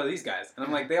 "Who the hell are these guys?" And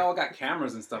I'm like, "They all got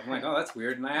cameras and stuff." I'm like, "Oh, that's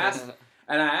weird." And I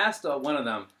asked one of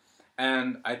them,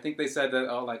 and I think they said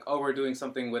that we're doing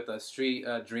something with a Street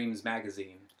Dreams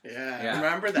magazine. Yeah, Yeah.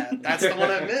 remember that. That's the one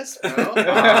I missed, bro.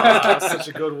 That's such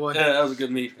a good one. Yeah, that was a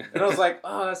good meet. And I was like,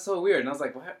 "Oh, that's so weird." And I was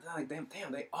like,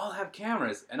 damn, they all have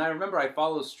cameras." And I remember I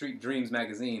followed Street Dreams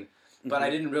magazine, but I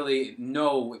didn't really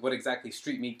know what exactly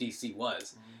Street Meet DC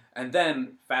was. And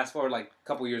then, fast forward like a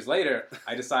couple years later,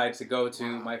 I decided to go to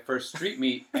my first street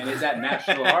meet, and it's at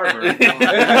National Harbor.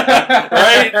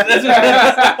 Right?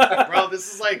 That's Bro,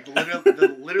 this is like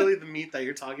literally the meet that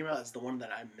you're talking about is the one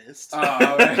that I missed.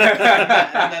 Oh,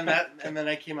 and then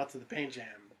I came out to the Paint Jam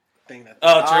thing.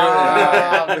 Oh, true.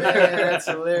 Ah, man, that's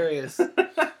hilarious.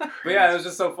 But yeah, it was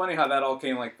just so funny how that all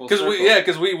came like full Because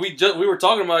circle. we were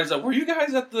talking about it. He's like, were you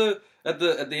guys at the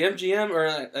MGM or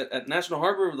at National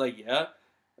Harbor? We're like, yeah.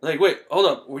 Like, wait, hold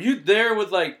up. Were you there with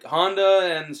like Honda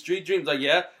and Street Dreams? Like,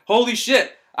 yeah. Holy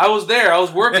shit, I was there. I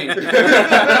was working.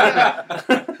 I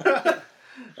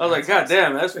was like, God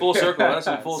damn, that's full circle. That's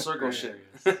some full That's circle great.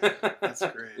 shit. That's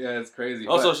great. Yeah, it's crazy.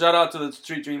 Also, But- shout out to the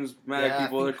Street Dreams Mag Yeah,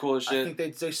 people. They're cool as I shit.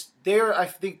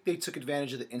 think they took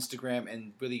advantage of the Instagram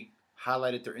and really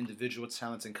highlighted their individual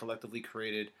talents and collectively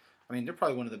created. I mean, they're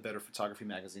probably one of the better photography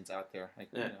magazines out there. Like,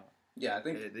 Yeah. you know, yeah, I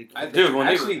think Dude, when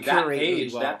they actually that curate page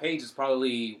really well. that page is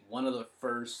probably one of the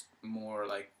first more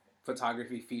like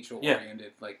photography feature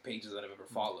oriented like pages that I've ever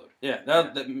followed. Yeah,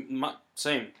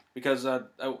 same. Because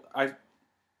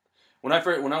when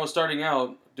I was starting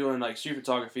out doing like street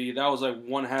photography, that was like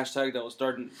one hashtag that was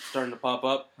starting to pop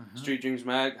up. Street Dreams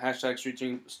Mag, hashtag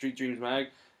Street Dreams Mag.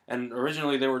 And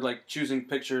originally they were like choosing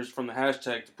pictures from the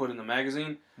hashtag to put in the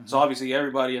magazine. So obviously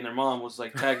everybody and their mom was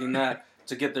like tagging that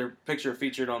to get their picture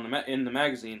featured on in the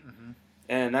magazine.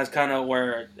 And that's kind of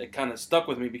where it kind of stuck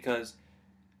with me because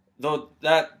though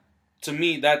that to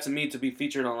me to be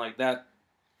featured on like that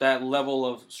level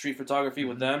of street photography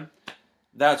with them,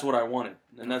 that's what I wanted.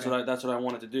 And that's what I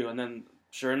wanted to do. And then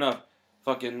sure enough,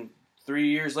 fucking 3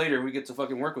 years later we get to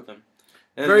fucking work with them.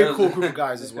 very cool group of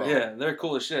guys as well. Yeah, they're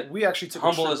cool as shit. We actually took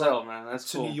Humble a as trip hell, up man.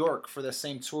 That's to cool. New York for the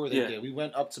same tour they Yeah. did. We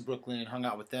went up to Brooklyn and hung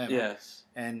out with them. Yes.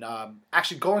 And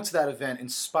actually going to that event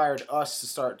inspired us to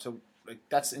start to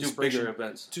that's Do inspiration bigger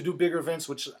events. to do bigger events,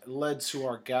 which led to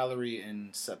our gallery in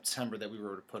September that we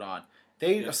were to put on.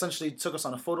 They essentially took us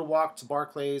on a photo walk to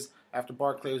Barclays. After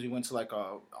Barclays, we went to like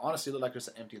honestly, it looked like just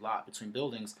an empty lot between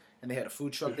buildings. And they had a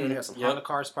food truck there. They had some Honda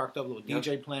cars parked up, a little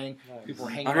DJ playing. Nice. People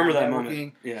were hanging I remember out, that networking,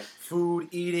 moment. Yeah. food,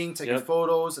 eating, taking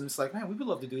photos. And it's like, man, we would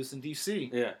love to do this in D.C.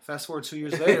 Yeah. Fast forward 2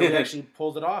 years later, we actually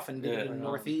pulled it off and did it in the Yeah.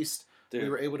 Northeast. Dude. We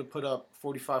were able to put up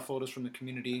 45 photos from the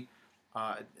community.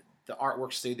 The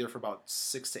artwork stayed there for about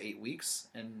 6 to 8 weeks.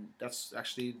 And that's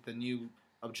actually the new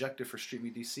objective for Street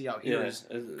Meet DC out here is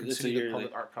continue the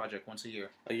public art project once a year.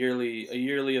 A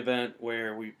yearly event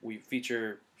where we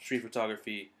feature street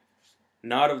photography.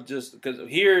 Not of just because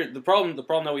here the problem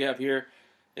that we have here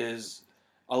is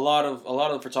a lot of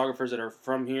the photographers that are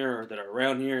from here or that are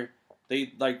around here they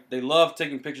love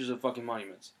taking pictures of fucking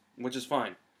monuments, which is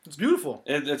fine. It's beautiful.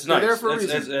 It's They're nice. there for a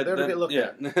reason. They're there to get looked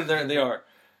at. They are,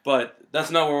 but that's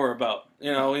not what we're about.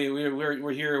 You know,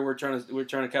 we're here. We're trying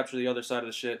to capture the other side of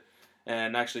the shit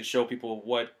and actually show people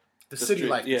what the city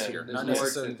life is here, There's not more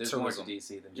necessarily to tourism.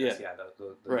 DC than just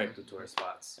the tourist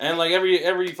spots. And like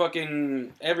every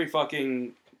fucking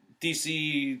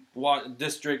DC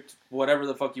district, whatever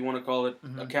the fuck you want to call it,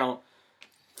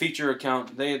 feature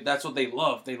account. That's what they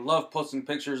love. They love posting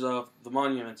pictures of the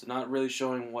monuments and not really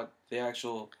showing what the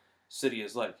actual city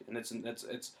is like. And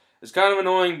it's kind of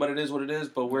annoying, but it is what it is.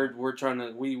 But we're trying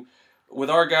to with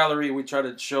our gallery we try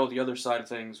to show the other side of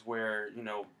things where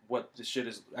what the shit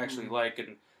is actually like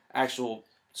and actual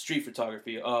street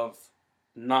photography of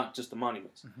not just the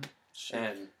monuments.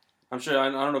 And I'm sure I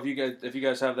don't know if you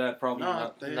guys have that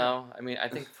problem. No, I mean I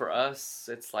think for us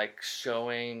it's like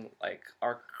showing like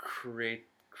our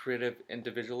creative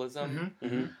individualism.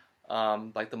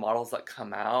 Like the models that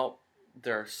come out,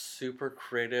 they're super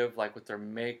creative, like with their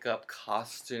makeup,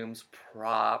 costumes,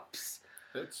 props.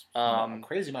 It's a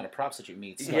crazy amount of props that you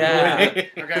meet. So. Yeah.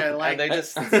 Okay, like and they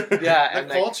just the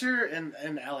culture in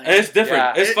LA. It's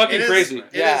different. It's fucking crazy.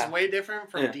 It is way different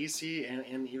from DC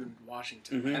and even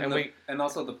Washington. And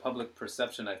also the public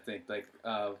perception. I think like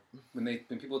when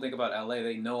people think about LA,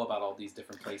 they know about all these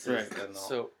different places. Right. And all.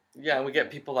 So and we get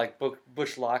people like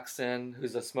Bush Loxon,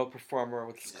 who's a smoke performer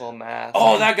with a skull mask.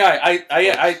 Oh, that guy!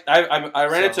 I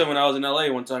ran into him when I was in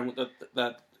LA one time with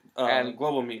that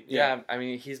global meet. Yeah, I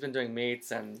mean he's been doing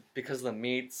meets, and because of the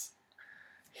meets,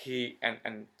 he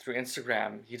and through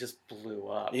Instagram he just blew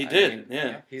up. He did.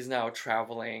 He's now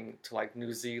traveling to like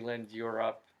New Zealand,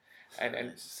 Europe,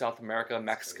 and South America,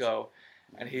 Mexico,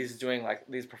 and he's doing like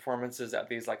these performances at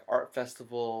these like art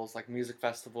festivals, like music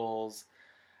festivals,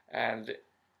 and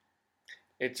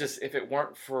it just if it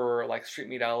weren't for like Street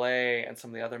Meet LA and some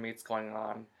of the other meets going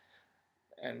on,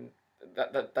 and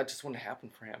that just wouldn't happen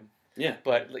for him. Yeah.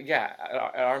 But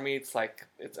at our meets, like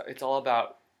it's all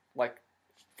about like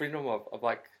freedom of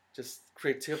like just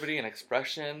creativity and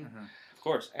expression. Of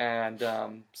course. And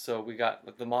so we got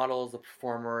like, the models, the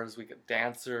performers, we get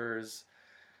dancers,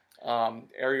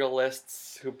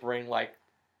 aerialists who bring like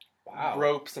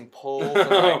ropes and poles. And,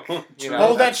 like,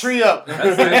 hold that tree up.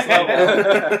 That's the next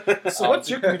level. So what's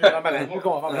your community? We're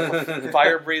going.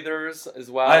 Fire breathers as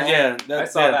well. I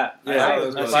saw that.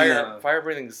 Yeah. Fire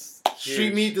breathing's huge.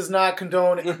 Street Meet does not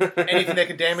condone anything that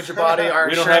can damage your body. Our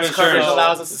We don't have insurance coverage insurance.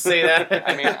 allows us to say that.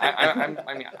 I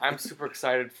mean, I'm super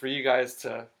excited for you guys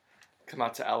to come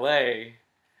out to LA.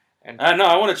 And no,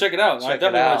 I want to check it out. I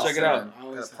definitely want to check it out.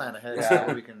 Got to plan ahead Yeah. so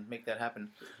that we can make that happen.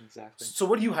 Exactly. So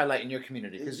what do you highlight in your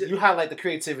community? Because you highlight the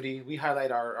creativity. We highlight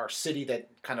our city that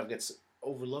kind of gets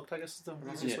overlooked, I guess is the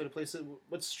easiest way to place it.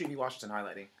 What's Street Meet Washington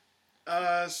highlighting?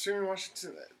 Street Meet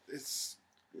Washington, it's...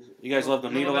 You guys love the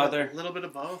needle out there? A little bit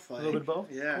of both. A little bit of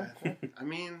both? Yeah. Cool. I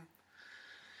mean...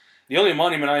 The only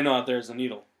monument I know out there is the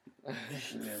needle.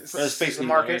 Space the Needle,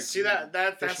 market. right? See, that's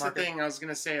the market. thing I was going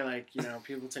to say. Like,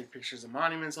 people take pictures of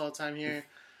monuments all the time here.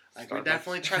 Like, Starbucks. we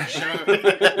definitely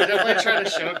try to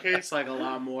showcase, like, a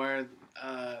lot more,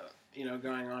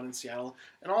 going on in Seattle.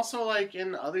 And also, like,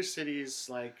 in other cities,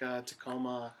 like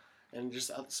Tacoma and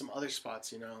just some other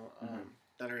spots,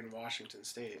 that are in Washington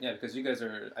State. Yeah, because you guys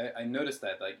are... I noticed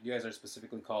that, like, you guys are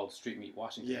specifically called Street Meet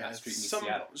Washington, not Street Meet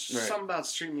Seattle. Something about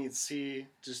Street Meet C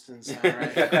just didn't sound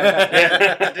right.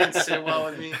 It didn't sit well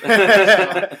with me.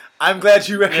 So. I'm glad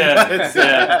you recognize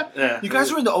that. Yeah. You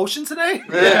guys are in the ocean today?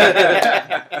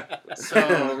 So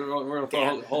we're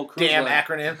a whole cruise Damn line.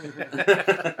 acronym.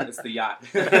 It's the yacht.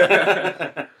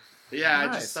 Yeah,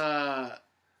 Nice.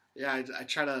 I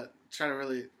try to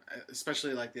really,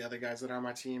 especially like the other guys that are on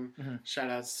my team. Shout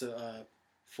outs to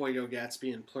Fuego,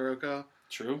 Gatsby, and Plurico.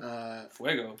 True.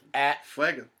 Fuego. At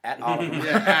Fuego. all of them.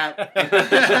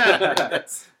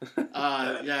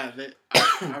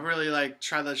 I really like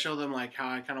try to show them like how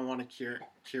I kind of want to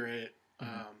curate,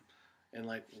 and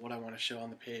like what I want to show on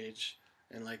the page,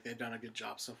 and like they've done a good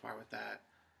job so far with that.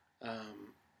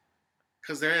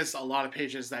 Because there is a lot of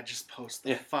pages that just post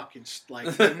the fucking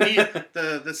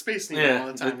the space needle all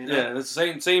the time. You know? Yeah, it's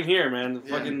the same here, man. The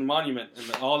fucking monument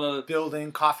and all the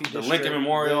building, coffee the district, Lincoln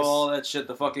Memorial, all that shit.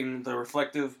 The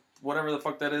reflective, whatever the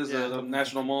fuck that is, the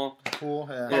National Mall. Cool.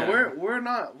 Yeah. But we're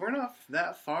not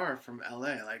that far from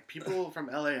LA. Like people from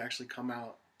LA actually come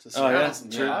out to see us.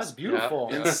 Yeah, it's beautiful.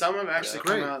 And some have actually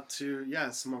come out to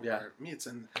some of our meets,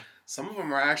 and some of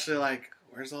them are actually like,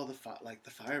 where's all the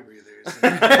fire breathers? You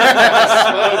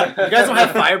guys don't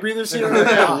have fire breathers here?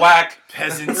 Whack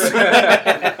peasants.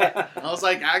 I was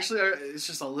like, actually, it's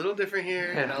just a little different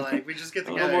here. You know, like we just get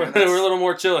together. We're a little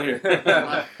more chill here.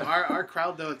 Our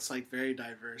crowd though, it's like very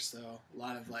diverse though. A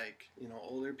lot of like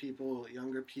older people,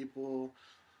 younger people,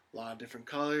 a lot of different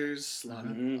colors, a lot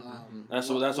of that's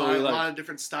what we like. A lot of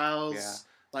different styles. Yeah.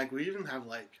 Like we even have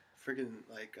like friggin'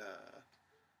 like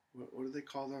what do they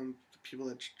call them? People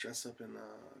that dress up in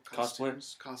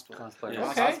costumes. Cosplay.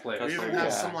 Yeah. Cosplay. We even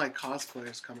have some like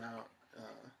cosplayers come out.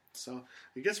 So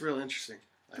it gets real interesting.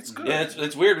 That's good. Yeah,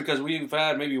 it's weird because we've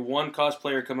had maybe one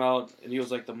cosplayer come out and he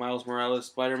was like the Miles Morales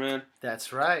Spider-Man.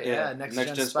 That's right. Yeah, Next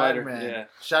Gen Spider-Man. Yeah.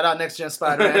 Shout out Next Gen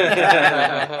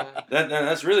Spider-Man.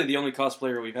 That's really the only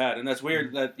cosplayer we've had, and that's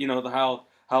weird that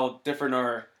how different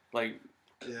our like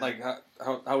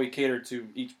how we cater to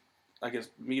each, I guess,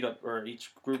 meetup or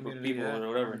each group of people or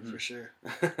whatever. For sure.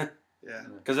 Yeah.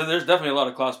 Because there's definitely a lot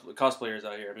of cosplayers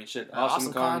out here. I mean, shit.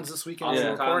 Awesome Cons this weekend.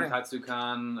 Awesome Con,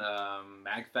 KatsuCon,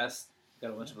 MagFest. Got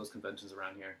a bunch of those conventions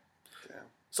around here. Yeah.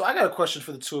 So I got a question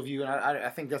for the two of you, and I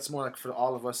think that's more like for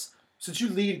all of us. Since you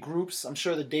lead groups, I'm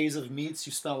sure the days of meets,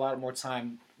 you spend a lot more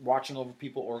time watching over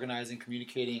people, organizing,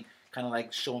 communicating, kind of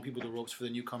like showing people the ropes for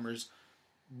the newcomers.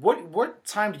 What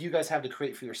time do you guys have to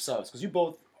create for yourselves? Because you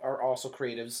both are also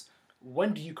creatives.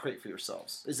 When do you create for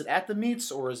yourselves? Is it at the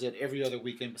meets or is it every other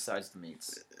weekend besides the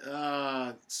meets?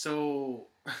 So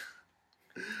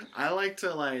I like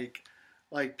to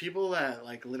like people that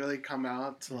like literally come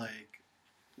out to like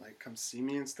come see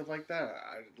me and stuff like that.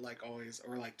 I like always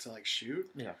or like to like shoot.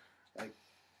 Yeah.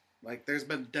 Like there's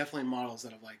been definitely models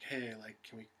that have like, hey, like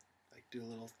can we like do a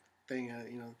little thing at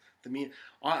the meet?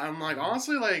 I'm like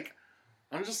honestly like.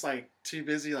 I'm just like too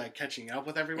busy like catching up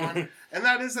with everyone, and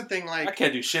that is the thing. Like I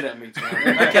can't do shit at meets, man.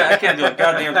 I can't do a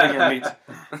goddamn thing at meets.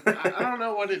 I don't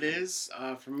know what it is.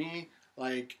 For me,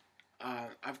 like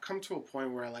I've come to a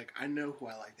point where like I know who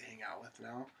I like to hang out with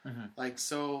now. Mm-hmm. Like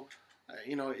so,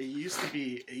 it used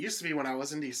to be when I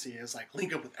was in DC. It was like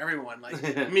link up with everyone,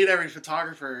 like meet every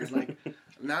photographer. Like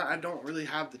now I don't really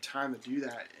have the time to do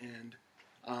that, and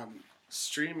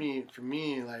StreetMeet for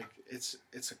me, like it's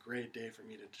a great day for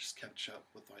me to just catch up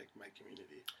with like my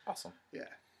community. Awesome. Yeah.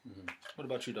 Mm-hmm. What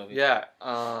about you, Dovvie? Yeah,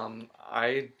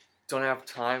 I don't have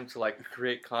time to like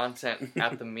create content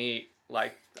at the meet.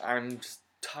 Like I'm just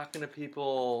talking to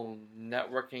people,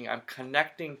 networking. I'm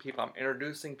connecting people. I'm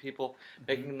introducing people,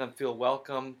 making them feel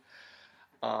welcome.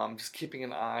 Just keeping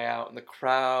an eye out in the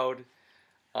crowd.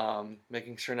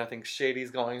 Making sure nothing shady's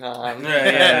going on.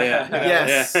 Yeah.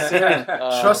 Yes. Yeah.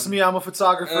 Trust me, I'm a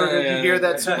photographer. You hear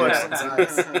that too much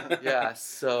sometimes. Yeah.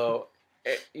 So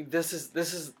this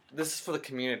is for the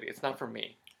community. It's not for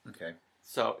me. Okay.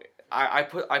 So I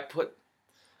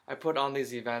put on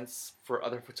these events for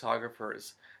other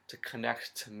photographers to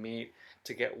connect, to meet,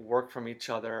 to get work from each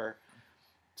other,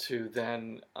 to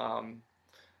then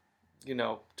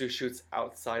do shoots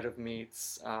outside of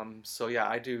meets. So yeah,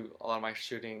 I do a lot of my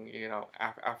shooting,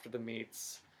 after the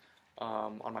meets,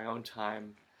 on my own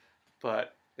time.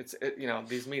 But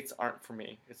these meets aren't for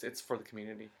me. It's for the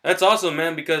community. That's awesome,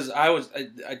 man. Because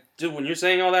dude, when you're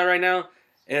saying all that right now,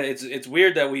 it's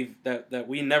weird that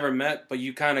we never met, but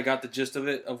you kind of got the gist of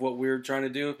it, of what we're trying to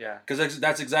do. Yeah. Because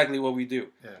that's exactly what we do.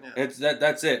 Yeah.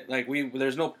 That's it. Like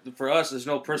there's no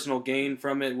personal gain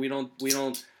from it. We don't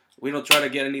try to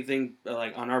get anything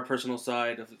like on our personal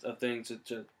side of things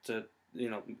to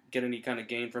get any kind of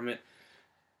gain from it.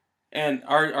 And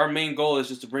our main goal is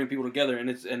just to bring people together, and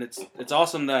it's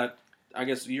awesome that I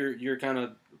guess you're kind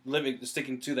of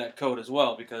sticking to that code as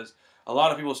well, because a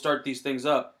lot of people start these things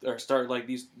up or start like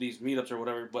these meetups or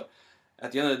whatever, but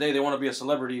at the end of the day they want to be a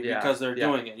celebrity because they're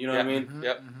doing it. You know what I mean? Mm-hmm.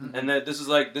 Yep. Mm-hmm. And that this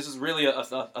is really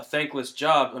a thankless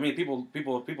job. I mean, people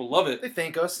love it. They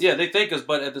thank us. Yeah, they thank us,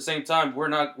 but at the same time, we're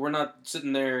not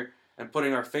sitting there and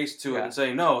putting our face to it and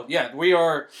saying, no, yeah, we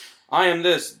are. I am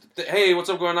this. Hey, what's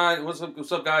up going on?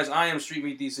 What's up, guys? I am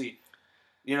StreetMeet DC.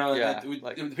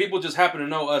 People just happen to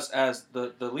know us as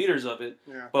the leaders of it,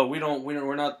 but we're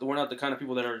not the kind of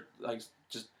people that are like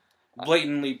just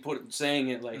blatantly saying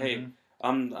it like, hey,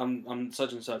 I'm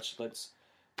such and such.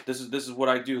 this is what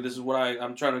I do. This is what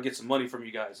I'm trying to get some money from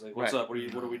you guys. Like, what's Right. up?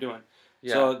 What are we doing?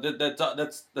 Yeah. So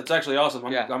that's actually awesome.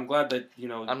 I'm glad that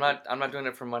I'm not doing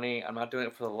it for money. I'm not doing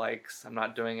it for the likes. I'm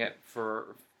not doing it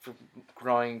for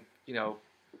growing,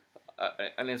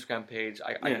 an Instagram page.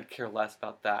 I could care less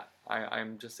about that.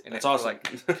 I'm just in That's it awesome.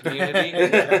 for like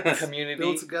community,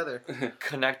 Build together.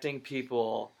 connecting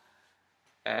people,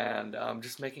 and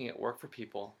just making it work for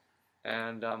people.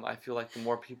 And I feel like the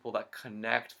more people that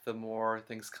connect, the more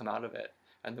things come out of it,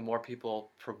 and the more people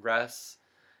progress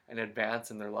and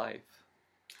advance in their life.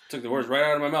 Took the words right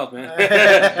out of my mouth,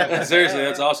 man. Seriously,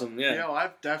 that's awesome. Yeah.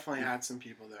 I've definitely had some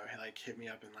people though like hit me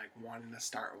up and like wanting to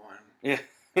start one. Yeah.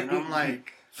 And I'm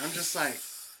just like.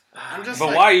 But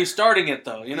like, why are you starting it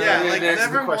though? You know, yeah, what I mean? like That's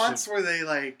never the question. once were they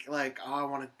like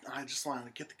oh I just want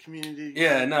to get the community.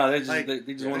 Yeah, no, they just like, they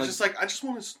just want to. just like I just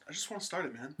want to start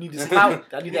it, man. Need this clout.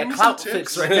 I need that me clout some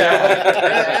fix tips. right now.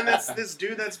 and it's this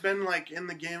dude that's been like in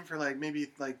the game for like maybe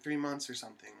like 3 months or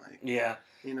something. Like Yeah.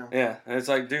 you know. Yeah, and it's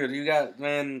like, dude, you got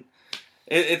man.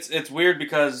 It's weird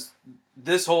because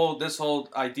this whole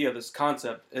idea, this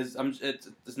concept is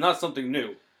it's not something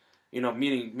new.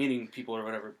 Meeting people or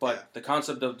whatever. But the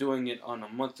concept of doing it on a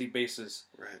monthly basis,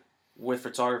 right, with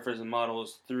photographers and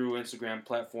models through Instagram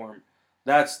platform,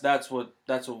 that's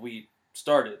what we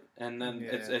started, and then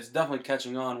it's definitely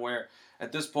catching on. Where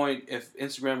at this point, if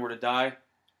Instagram were to die,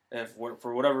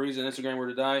 for whatever reason Instagram were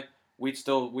to die, we'd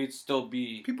still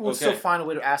be People would okay. still find a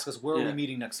way to ask us, where are we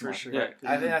meeting next month? sure. Yeah.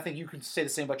 I think you can say the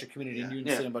same about your community, and you can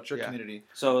say the same about your Yeah. community.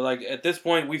 So like at this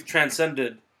point, we've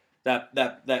transcended that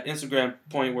Instagram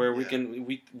point where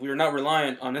we're not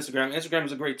reliant on Instagram. Instagram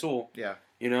is a great tool. Yeah.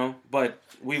 But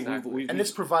and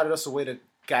it's provided us a way to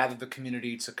gather the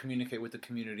community, to communicate with the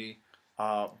community.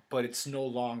 But it's no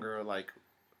longer like,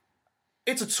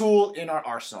 it's a tool in our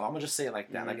arsenal. I'm gonna just say it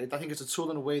like that. Mm-hmm. Like I think it's a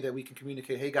tool in a way that we can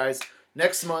communicate. Hey guys,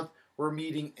 next month we're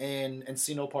meeting in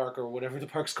Encino Park or whatever the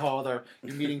park's called, or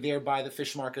you're meeting there by the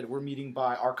fish market. We're meeting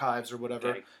by Archives or whatever.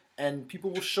 Okay. And people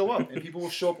will show up, and people will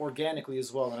show up organically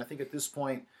as well. And I think at this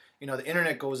point, the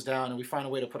internet goes down, and we find a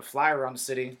way to put a flyer around the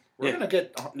city. We're gonna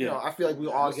get, I feel like we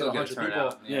all get 100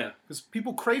 people. Yeah. Because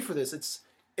people crave for this.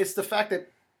 It's the fact that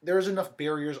there's enough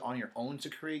barriers on your own to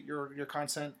create your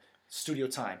content. Studio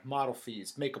time, model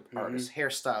fees, makeup artists,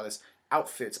 hairstylists,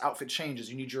 outfit changes.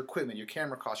 You need your equipment, your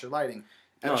camera costs, your lighting.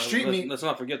 And let's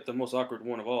not forget the most awkward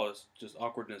one of all is just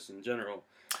awkwardness in general.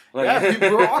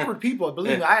 We're awkward people.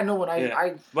 Believe me, I know when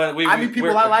I meet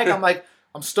people I like, I'm like,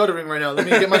 I'm stuttering right now. Let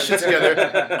me get my shit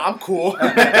together. I'm cool.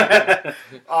 But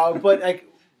like,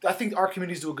 I think our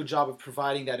communities do a good job of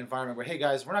providing that environment where, hey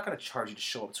guys, we're not going to charge you to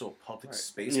show up to a public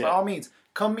space. By all means,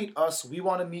 come meet us. We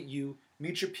want to meet you,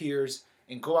 meet your peers,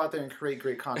 and go out there and create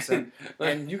great content.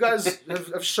 And you guys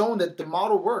have shown that the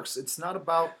model works. It's not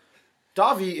about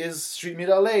Dovvie is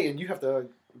StreetMeetLA, and you have to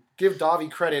give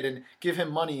Dovvie credit and give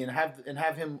him money and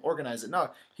have him organize it.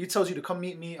 No, he tells you to come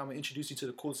meet me. I'm gonna introduce you to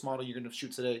the coolest model you're gonna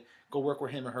shoot today. Go work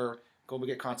with him or her. Go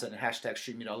get content and hashtag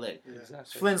StreetMeetLA.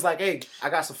 Exactly. Flynn's like, hey, I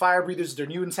got some fire breathers. They're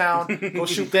new in town. Go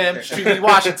shoot them. StreetMeet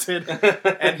Washington.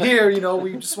 And here,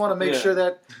 we just want to make sure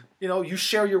that you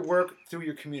share your work through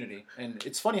your community. And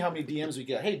it's funny how many DMs we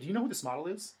get. Hey, do you know who this model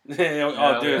is? Dude, we get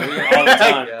all the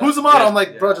time. Who's the model? I'm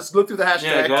like, bro, just look through the hashtag.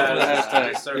 Yeah, go through the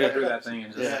hashtag. Just surf through that thing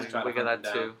and just try to we get hunt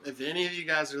that them too. If any of you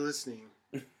guys are listening,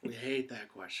 we hate that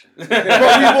question. But we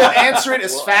will answer it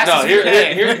as fast as we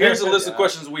can. Here's a list of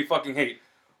questions we fucking hate.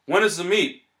 When is the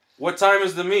meet? What time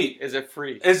is the meet? Is it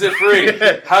free? Is it free?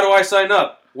 How do I sign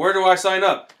up? Where do I sign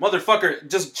up? Motherfucker,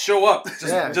 just show up.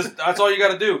 Just that's all you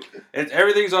got to do.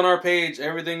 Everything's on our page.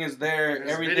 Everything is there.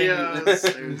 There's everything.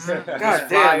 videos, God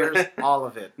damn. Flyers, all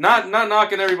of it. Not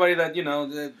knocking everybody that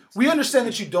We understand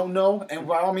that you don't know, and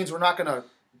by all means, we're not gonna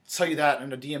tell you that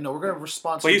in a DM. No, we're gonna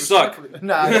respond to But you you suck.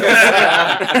 Nah,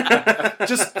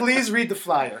 just please read the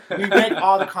flyer. We make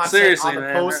all the content Seriously, on the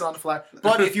man. post on the flyer.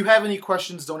 But if you have any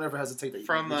questions, don't ever hesitate to reach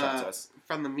out to us.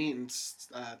 from the meet in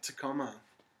Tacoma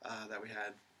that we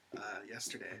had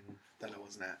yesterday that I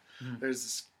wasn't at.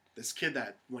 There's this kid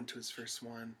that went to his first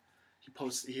one. He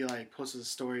posted a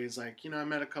story. He's like, I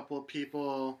met a couple of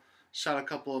people, shot a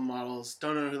couple of models.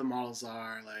 Don't know who the models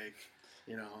are,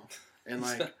 and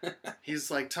like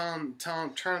he's like trying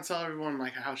to tell everyone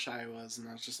like how shy he was, and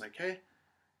I was just like, hey,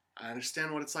 I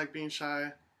understand what it's like being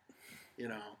shy.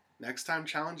 Next time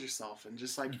challenge yourself and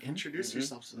just like introduce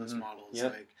yourself to those models,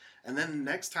 and then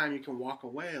next time you can walk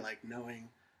away like knowing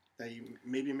that you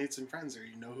maybe made some friends or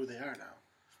you know who they are now.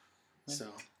 So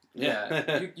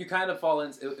you kind of fall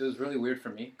in. It was really weird for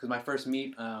me because my first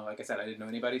meet, like I said, I didn't know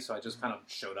anybody, so I just kind of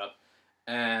showed up,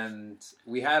 and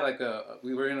we had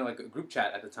we were in a group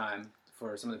chat at the time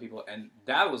for some of the people, and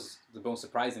that was the most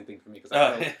surprising thing for me because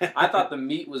I thought the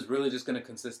meet was really just going to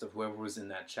consist of whoever was in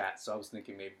that chat. So I was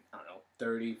thinking maybe, I don't know,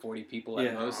 30, 40 people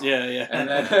at most. Yeah. And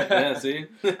then, yeah, see?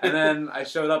 and then I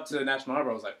showed up to the National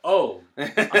Harbor. I was like, oh,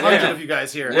 100 of you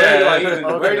guys here.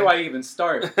 where do I even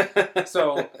start?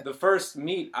 So the first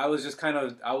meet, I was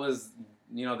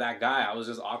that guy. I was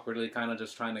just awkwardly kind of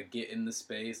just trying to get in the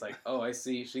space. Like, oh, I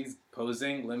see she's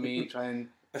posing. Let me try and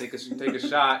take a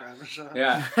shot. Grab a shot.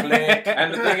 Yeah.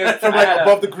 And the thing is, From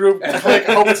above the group, click,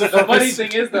 hope it's a the funny focus.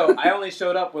 thing is though, I only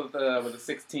showed up with a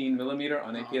 16mm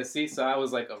on APS-C, so I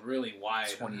was like a really wide.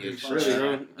 28.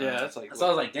 Really, yeah, that's like. so I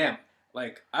was like, damn.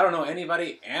 Like, I don't know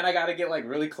anybody, and I gotta get like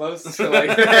really close to like.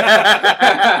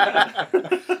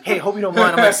 Hey, hope you don't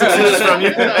mind. I'm like 6 inches from you.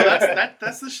 No,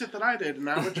 that's the shit that I did, and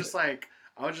I would just like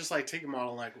take a model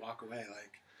and like walk away, like.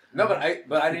 No, but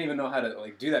I didn't even know how to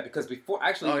like do that because before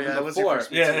That was your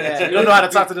first meet. Yeah. You don't know how to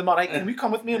talk to the model. Hey, can we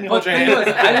come with me? Let me But hold your the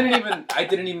thing was, hand. I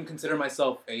didn't even consider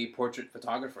myself a portrait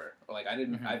photographer. Like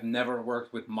I've never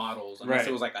worked with models unless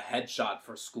it was like a headshot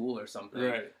for school or something.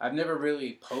 Right. I've never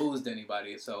really posed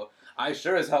anybody, so I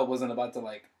sure as hell wasn't about to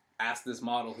like ask this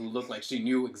model who looked like she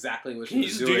knew exactly what she Can you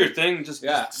was just doing. do your thing? Just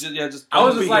I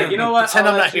was just like, you know what? Pretend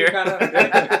I'll I'm let not you here.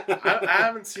 kinda- I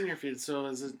haven't seen your feed, so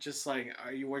is it just like,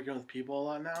 are you working with people a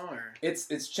lot now, or?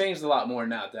 It's changed a lot more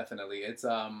now, definitely. It's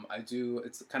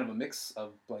it's kind of a mix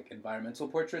of like environmental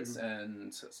portraits and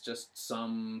it's just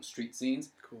some street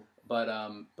scenes. Cool. But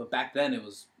back then it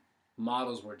was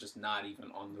models were just not even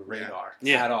on the radar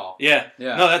Yeah. at all. Yeah.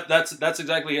 Yeah. No, that's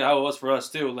exactly how it was for us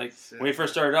too. Like when we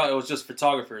first started out, it was just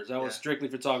photographers. That was strictly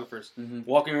photographers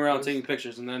walking around taking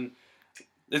pictures, and then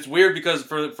it's weird because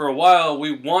for a while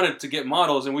we wanted to get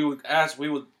models, and we would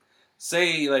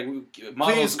say like,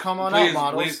 models, Please come on out,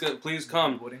 models. please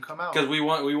come. Wouldn't come out Because we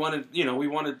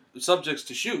wanted subjects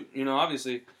to shoot,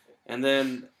 obviously, and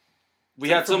then we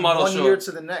had some models one show year up.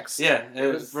 to the next. Yeah,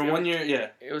 It one year. Yeah,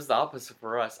 It was the opposite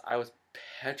for us. I was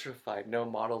petrified no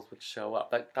models would show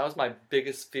up. That was my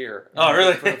biggest fear. Oh,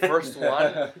 really? For the first one,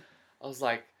 I was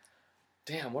like,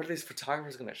 damn, what are these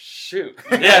photographers going to shoot?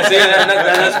 yeah. See,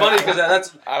 that's funny because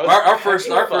that's I was our first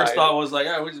petrified. thought was like,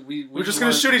 We're just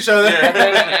gonna shoot each other. And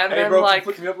then, Hey, bro, like,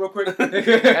 flick me up real quick. and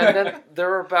then there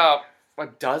were about a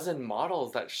dozen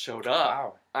models that showed up.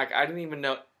 Wow. Like, I didn't even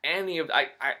know any of. I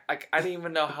didn't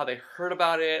even know how they heard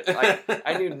about it. Like,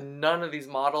 I knew none of these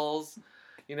models.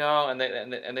 And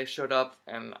they showed up,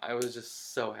 and I was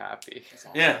just so happy.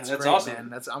 Yeah, That's that's great, awesome.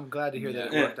 man. I'm glad to hear that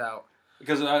it Yeah. worked out.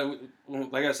 Because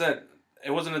like I said,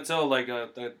 it wasn't until like a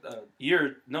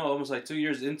year, almost like 2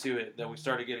 years into it that we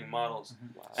started getting models,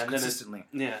 Wow. and then Consistently.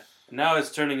 now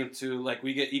it's turning into like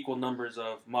we get equal numbers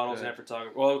of models and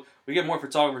photographers. Well, we get more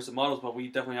photographers than models, but we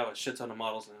definitely have a shit ton of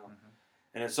models now,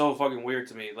 and it's so fucking weird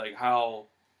to me, like how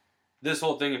this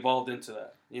whole thing evolved into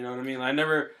that. You know what I mean? I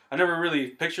never really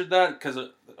pictured that because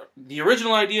the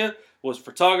original idea was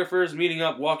photographers meeting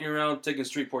up, walking around, taking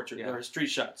street portraits or street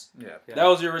shots. Yeah. That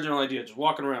was the original idea, just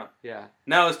walking around. Yeah.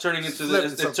 Now it's turning into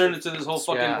Flipped. it's turned into this whole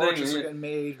fucking Yeah. Portraits are thing. getting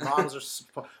made.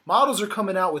 Models are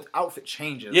coming out with outfit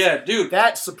changes. Yeah, dude.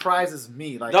 That surprises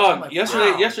me. Like, Dog, I'm like,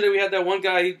 yesterday wow. we had that one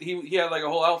guy. He had like a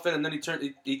whole outfit, and then he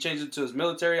changed it to his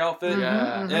military outfit.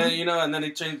 Yeah. And and then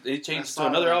he changed to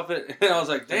another outfit. And I was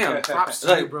like, damn. Props to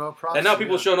Like, you, bro. Props And now to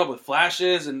people you. showing up with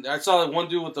flashes, and I saw one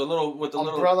dude with the little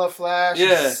umbrella flash.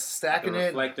 Yeah. Stacking it.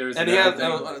 Reflectors and he had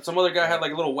everything. some other guy had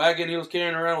like a little wagon he was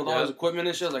carrying around with all his equipment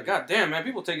and shit. I was like, God damn, man,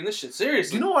 people taking this shit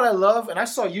seriously. You know what I love, and I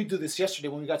saw you do this yesterday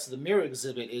when we got to the mirror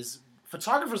exhibit, is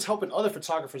photographers helping other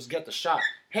photographers get the shot.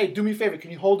 Hey, do me a favor,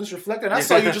 can you hold this reflector? And I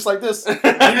saw you just like this. And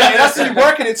I saw you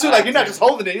working it too. Like, you're not just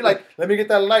holding it. You're like, let me get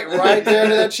that light right there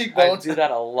to that I cheekbone. do that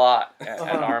a lot at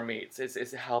our meets.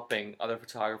 It's helping other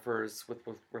photographers with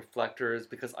reflectors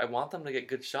because I want them to get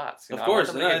good shots. Of course,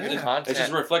 I want them to get good content. it's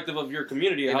just reflective of your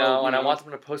community. And I want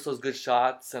them to post those good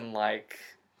shots, and like,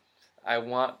 I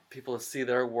want people to see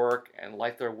their work and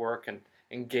like their work and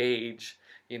engage,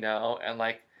 and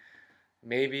like,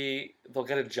 maybe they'll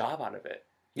get a job out of it.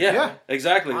 Yeah,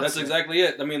 exactly. Honestly. That's exactly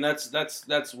it. I mean, that's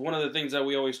one of the things that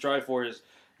we always strive for is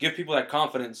give people that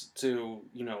confidence to,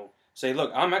 say,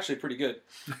 look, I'm actually pretty good.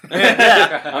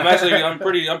 I'm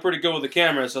pretty good with the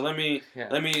camera. So let me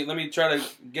try to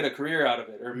get a career out of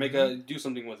it or do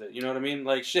something with it. You know what I mean?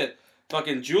 Like shit,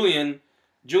 fucking Julian,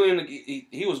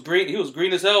 he was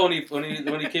green as hell when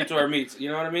he came to our meets. You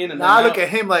know what I mean? And now I look at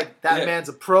him like that man's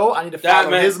a pro. I need to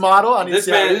follow his model. I need to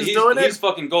see how he's doing it. He's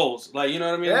fucking goals. Like, you know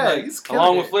what I mean? Yeah, like, he's killing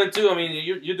along it. with Flynn too. I mean,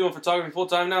 you're doing photography full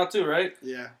time now too, right?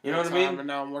 Yeah. You know what I mean? And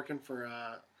now I'm working for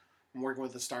I'm working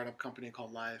with a startup company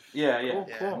called Live. Yeah. Cool.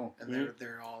 Yeah, Cool. and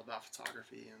they're all about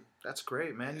photography and. That's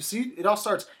great, man. You see, it all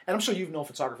starts, and I'm sure you've known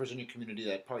photographers in your community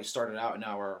that probably started out and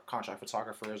now are contract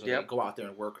photographers, or they go out there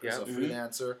and work as a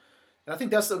freelancer. And I think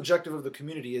that's the objective of the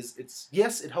community.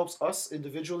 Yes, it helps us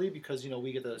individually because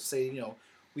we get to say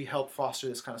we help foster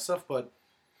this kind of stuff. But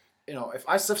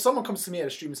if someone comes to me at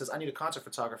a stream and says I need a concert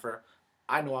photographer,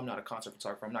 I know I'm not a concert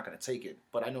photographer. I'm not going to take it.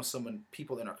 But I know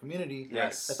people in our community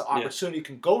that the opportunity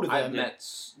can go to them. I've met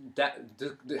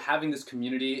having this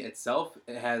community itself,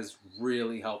 it has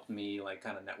really helped me like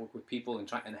kind of network with people and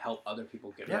try and help other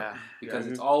people get it. Because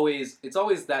it's always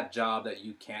that job that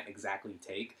you can't exactly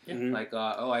take. Like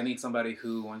I need somebody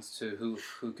who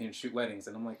can shoot weddings,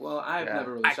 and I'm like, well, I've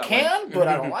never really shot weddings. But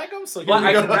I don't like them. So but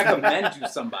I can recommend you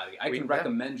somebody.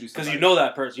 Because you know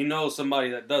that person. You know somebody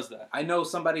that does that. I know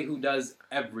somebody who does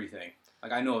everything.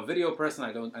 Like I know a video person.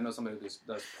 I know somebody who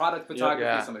does product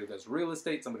photography. Somebody who does real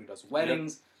estate. Somebody who does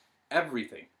weddings.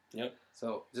 Everything. Yep.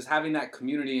 So just having that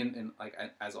community and like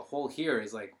as a whole here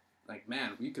is like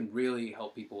man, you can really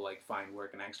help people like find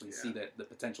work and actually see that the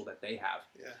potential that they have.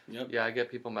 Yeah, I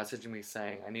get people messaging me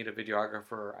saying I need a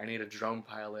videographer. I need a drone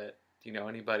pilot. Do you know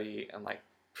anybody? And like,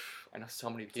 I know so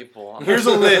many people. Here's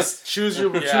a list. Choose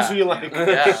who you like.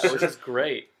 Which is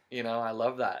great. I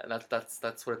love that. And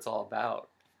that's what it's all about.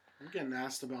 I'm getting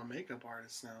asked about makeup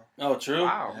artists now. Oh, true.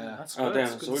 Wow. Yeah. That's good. Oh,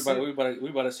 damn. That's So we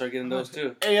about to start getting those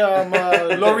too. Hey,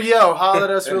 L'Oreal, holler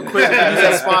at us real quick. Use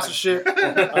that sponsorship.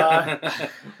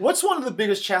 What's one of the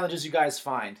biggest challenges you guys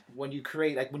find when you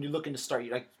create, like when you're looking to start,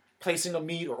 like placing a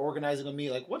meet or organizing a meet?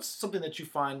 Like, what's something that you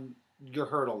find your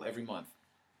hurdle every month?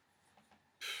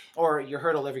 Or your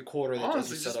hurdle every quarter?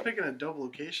 Honestly, just picking a dope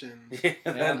location.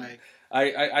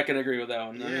 I can agree with that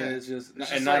one. Yeah. I mean, it's just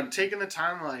like taking the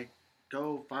time, like,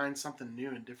 go find something new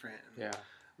and different.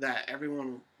 That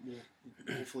everyone will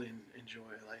hopefully enjoy.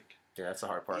 Like, that's the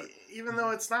hard part. Even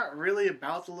though it's not really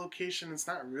about the location, it's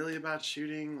not really about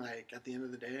shooting. Like, at the end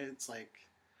of the day, it's like,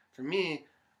 for me,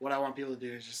 what I want people to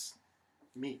do is just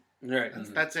meet. Right.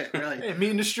 That's it, really. Hey, meet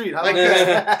in the street. Like,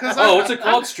 what's it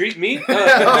called? Street meet? I've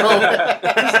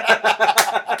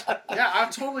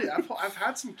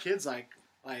had some kids like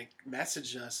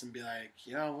message us and be like,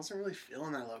 I wasn't really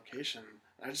feeling that location.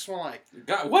 I just want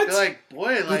what? Be like,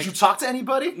 boy, like, did you talk to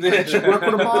anybody? Did you work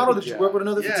with a model? Did you work with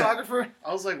another photographer?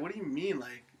 I was like, what do you mean?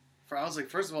 Like, I was like,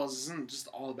 first of all, this isn't just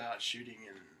all about shooting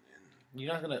and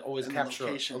you're not gonna always capture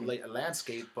a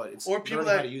landscape, but it's or people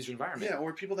learning how to use your environment. Yeah,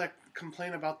 or people that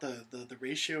complain about the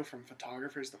ratio from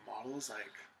photographers to models, like.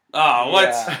 Oh,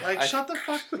 what? Like, shut the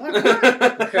fuck up.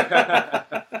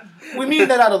 We mean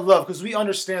that out of love because we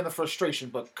understand the frustration,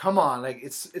 but come on, like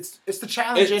it's the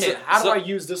challenge in it. How do I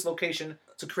use this location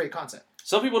to create content?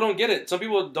 Some people don't get it. Some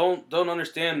people don't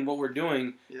understand what we're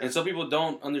doing, and some people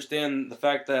don't understand the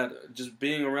fact that just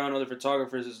being around other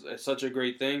photographers is such a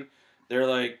great thing. They're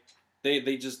like,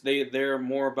 they're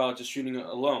more about just shooting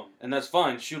alone, and that's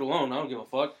fine. Shoot alone. I don't give a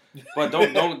fuck. But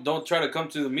don't try to come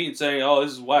to the meet saying, "Oh,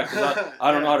 this is whack." Cause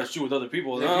I don't know how to shoot with other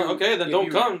people. Okay, then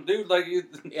don't come, dude. Like,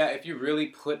 if you really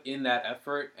put in that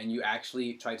effort and you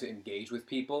actually try to engage with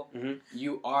people,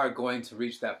 you are going to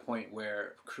reach that point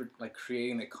where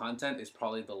creating the content is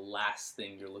probably the last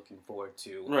thing you're looking forward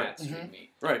to at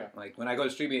StreetMeet. Right. Like when I go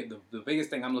to StreetMeet, the biggest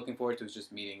thing I'm looking forward to is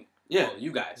just meeting all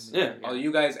you guys. All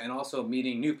you guys, and also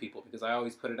meeting new people because I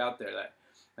always put it out there that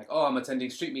like, oh, I'm attending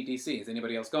StreetMeet DC. Is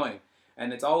anybody else going?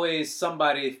 And it's always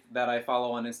somebody that I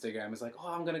follow on Instagram is like, oh,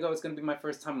 I'm going to go. It's going to be my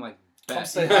first time. I'm like, come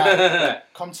say hi.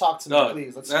 Come talk to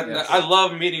me, please. I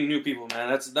love meeting new people, man.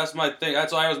 That's my thing.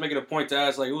 That's why I was making a point to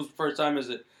ask, like, whose first time is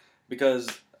it? Because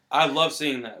I love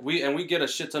seeing that. We get a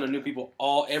shit ton of new people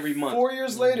every month. 4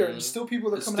 years later, and still people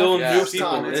that come still new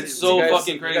people. It's so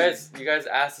fucking crazy. You guys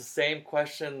asked the same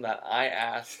question that I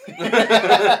asked.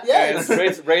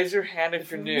 Yes. Raise your hand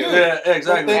if you're new. Yeah,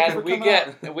 exactly. And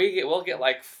we'll get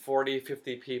like 40,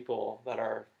 50 people that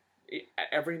are at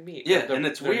every meet. Yeah, and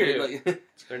it's weird. Like,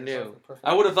 they're new.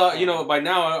 I would have thought, by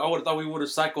now, I would have thought we would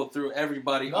have cycled through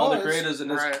everybody, all the creators,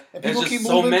 and people keep moving.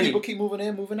 So many. People keep moving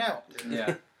in, moving out.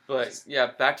 Yeah. But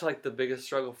back to like the biggest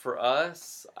struggle for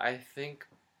us, I think,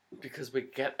 because we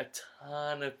get a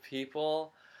ton of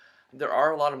people. There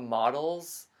are a lot of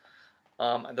models.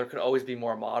 There could always be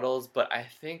more models, but I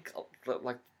think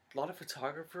like a lot of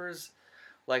photographers,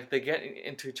 like they get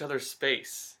into each other's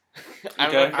space. I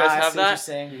don't know if you guys have that.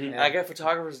 Mm-hmm. I get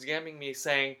photographers DMing me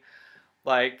saying,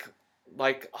 like,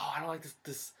 oh, I don't like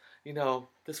this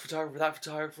this photographer, that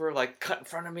photographer, like cut in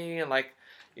front of me and like,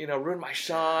 ruin my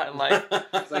shot and like,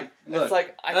 it's like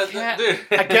I can't.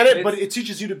 I get it, but it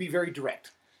teaches you to be very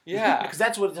direct. Yeah. Because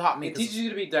that's what it taught me. It teaches you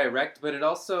to be direct, but it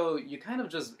also, you kind of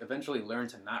just eventually learn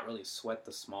to not really sweat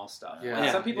the small stuff. Yeah.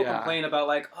 Like, some people Yeah. complain about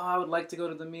like, oh, I would like to go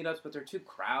to the meetups, but they're too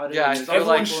crowded. Yeah, and I there's feel always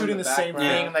Everyone's people in shooting the same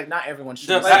background. thing. Like, not everyone's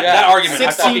That, shooting. Like, the that same argument, I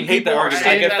 16 fucking hate that people argument.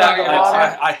 standing that out on the argument.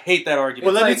 bottom. I hate that argument.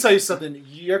 Well, let me like- tell you something.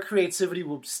 Your creativity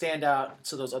will stand out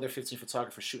to those other 15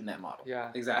 photographers shooting that model. Yeah.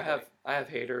 Exactly. I have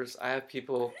haters. I have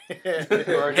people Haters,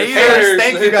 who are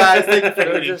thank you guys. Thank you for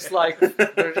they're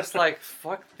hating. just like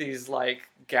fuck these like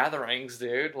gatherings,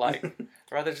 dude. Like I'd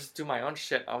rather just do my own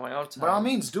shit on my own time. By all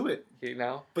means, do it. You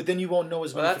know? But then you won't know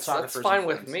as Well, many that's photographers. fine and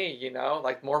with friends. me, you know?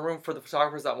 Like more room for the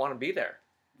photographers that want to be there.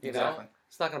 You Exactly. know?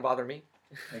 It's not gonna bother me.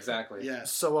 Exactly. Yeah.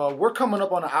 So we're coming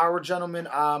up on an hour, gentlemen.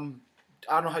 I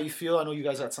don't know how you feel. I know you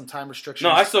guys got some time restrictions.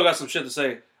 No, I still got some shit to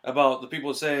say about the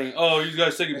people saying, "Oh, you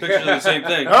guys taking pictures of the same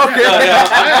thing." Okay.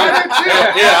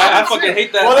 I fucking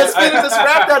hate that. Well, let's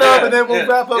wrap that up, and then we'll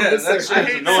wrap up this that section. shit is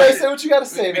I hate annoying. Say what you got to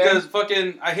say, because man.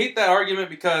 fucking I hate that argument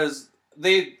because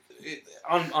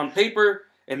on paper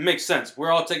it makes sense.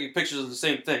 We're all taking pictures of the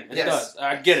same thing. It Yes. does.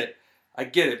 I get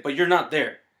it. But you're not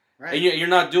there, Right. and you're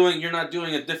not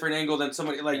doing a different angle than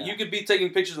somebody. Like Yeah. you could be taking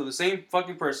pictures of the same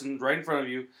fucking person right in front of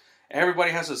you.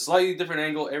 Everybody has a slightly different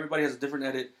angle. Everybody has a different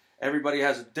edit. Everybody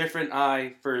has a different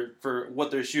eye for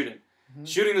what they're shooting. Mhm.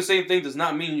 Shooting the same thing does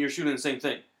not mean you're shooting the same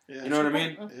thing. Yeah. You know what I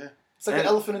mean? Yeah. It's like And- an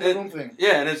elephant in the and- room thing.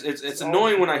 Yeah, and it's all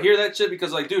annoying when I different. hear that shit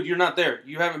because like, dude, you're not there.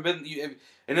 You haven't been.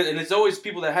 And it's always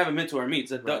people that haven't been to our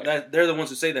meets Right. that they're the ones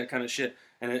who say that kind of shit,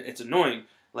 and it's annoying.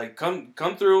 Like come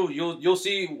through, you'll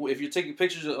see if you're taking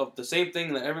pictures of the same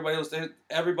thing that everybody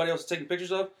else is taking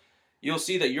pictures of, you'll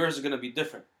see that yours is gonna be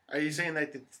different. Are you saying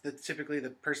that that's typically the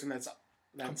person that's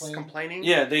complaining?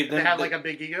 Yeah, They have like a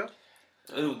big ego.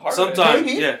 sometimes.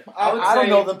 Maybe. Yeah, I would don't say-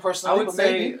 know them I personally, would but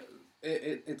say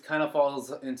maybe. it kind of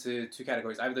falls into two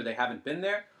categories. Either they haven't been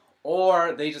there,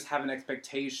 or they just have an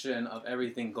expectation of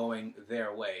everything going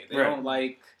their way. They Right. don't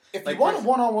like... If like you want a this-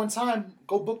 one-on-one time,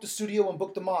 go book the studio and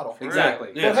book the model. Exactly.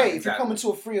 Yeah. But hey, if you're Exactly. coming to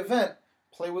a free event,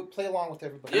 play along with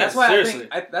everybody. Yeah. That's why seriously.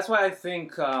 that's why I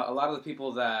think a lot of the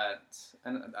people that,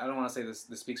 and I don't want to say this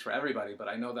speaks for everybody, but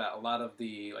I know that a lot of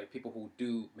the like people who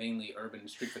do mainly urban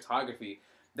street photography,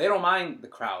 they don't mind the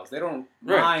crowds. They don't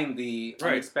Right. mind the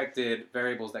Right. unexpected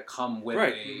variables that come with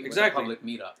Right. with a Exactly. public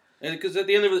meetup. and because at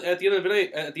the end of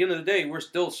the day, we're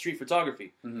still street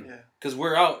photography Mhm. Yeah. because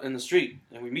we're out in the street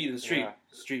and we meet in the street. Yeah.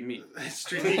 Street meet.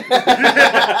 Street meet.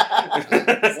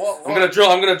 I'm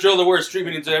gonna drill the word street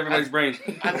meet into everybody's brain.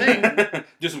 I think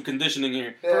Do some conditioning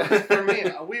here. for me,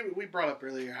 we brought up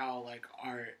earlier how like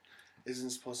art isn't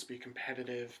supposed to be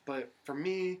competitive, but for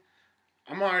me,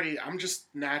 I'm just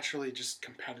naturally just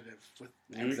competitive with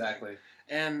everything. Exactly.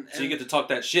 And So you get to talk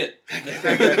that shit. I get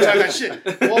to talk that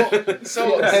shit. Well,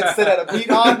 so Head sit at a beat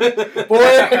on,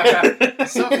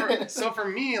 boy. so for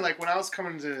me, like when I was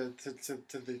coming to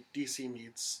the DC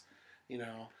meets, you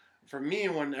know, for me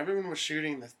when everyone was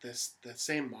shooting the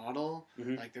same model,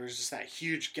 Mhm. like there was just that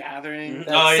huge gathering. Mhm.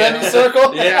 That Oh, yeah.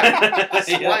 semicircle. Yeah.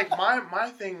 So Yeah. like my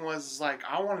thing was like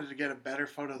I wanted to get a better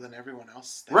photo than everyone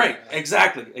else. there. Right. Like,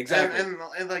 Exactly.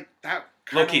 And like that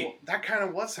Low kind key. of that kind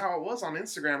of was how it was on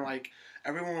Instagram. Like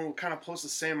everyone would kind of post the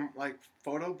same like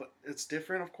photo, but it's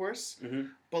different, of course. hmm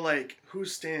But like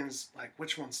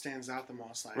which one stands out the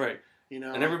most? Like Right. you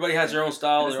know. And everybody has their own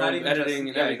style, It's their not own even editing, just, and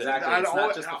yeah, everything. exactly. I'd It's always-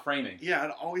 not just the framing. Yeah, I'd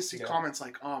always see Yeah. comments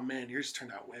like, "Oh man, yours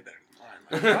turned out way better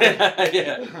than mine." Like,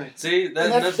 yeah. See, And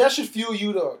that's that should fuel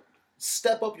you to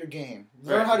step up your game.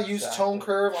 Learn Right, how to use exactly. tone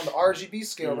curve on the RGB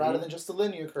scale Mhm. rather than just the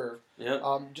linear curve. Yep.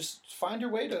 Just find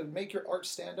your way to make your art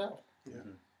stand out.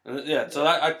 Yeah, so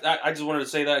I just wanted to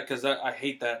say that because I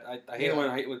hate that. I hate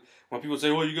Yeah. it when people say,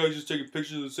 "Oh, you guys just taking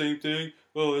pictures of the same thing."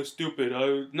 Oh, that's stupid.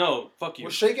 No, fuck you.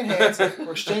 We're shaking hands,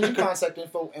 we're exchanging contact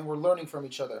info, and we're learning from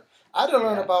each other. I didn't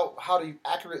learn Yeah. about how to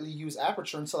accurately use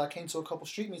aperture until I came to a couple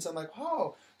street meets. I'm like,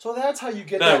 oh, so that's how you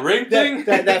get That ring thing?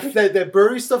 that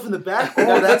birdie stuff in the back.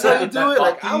 Oh, that's how you do it.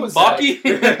 Like I was Baki?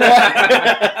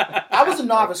 I was a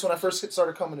novice when I first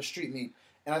started coming to street meet,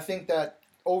 and I think that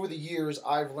over the years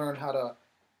I've learned how to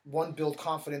build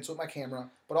confidence with my camera,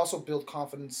 but also build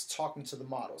confidence talking to the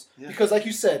models. Yeah. Because like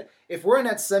you said, if we're in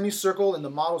that semicircle and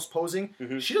the model's posing,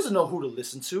 Mhm. she doesn't know who to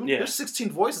listen to. Yeah. There's 16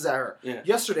 voices at her. Yeah.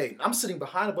 Yesterday, I'm sitting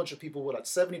behind a bunch of people with like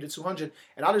 70 to 200,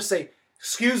 and I'll just say,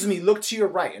 "Excuse me, look to your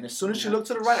right." And as soon as she looked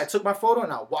to the right, I took my photo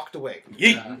and I walked away.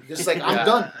 Yeet. Just like, I'm Yeah.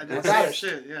 done. I I did the got same it.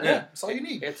 shit. Yeah. Yeah, that's all you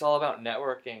need. It's all about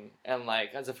networking, and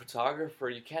like as a photographer,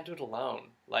 you can't do it alone.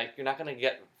 Like you're not gonna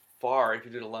get far if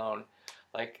you do it alone.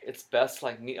 Like it's best to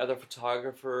like meet other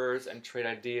photographers and trade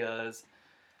ideas,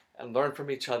 and learn from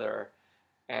each other,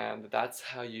 and that's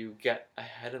how you get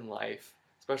ahead in life.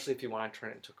 Especially if you want to turn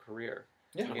it into a career.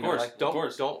 Yeah, Of You course, know, like of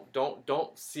course.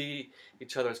 don't see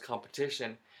each other as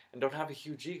competition, and don't have a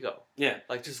huge ego. Yeah.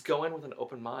 Like just go in with an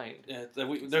open mind. Yeah,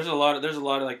 there's a lot of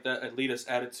like that elitist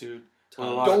attitude. With a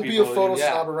lot Don't of be a people, photo you know.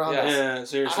 snob around Yeah. us. Yeah,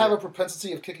 seriously. I have a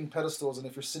propensity of kicking pedestals, and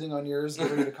if you're sitting on yours,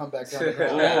 get ready to come back down. The Oh,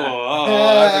 ground.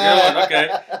 that's a good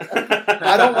one. Okay.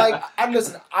 I don't like.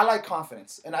 Listen. I like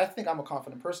confidence, and I think I'm a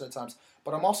confident person at times.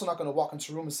 But I'm also not going to walk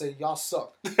into a room and say y'all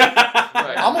suck.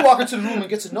 Right. I'm gonna walk into the room and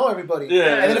get to know everybody.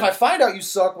 Yeah. And then if I find out you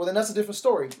suck, well then that's a different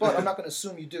story. But I'm not going to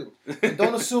assume you do. And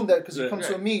don't assume that because you come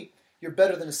to a meet, you're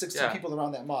better than the 16 Yeah. people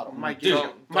around that model. Might Dude,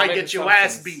 get your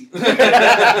ass beat. In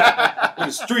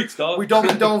the streets, dog. We don't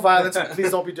condone violence.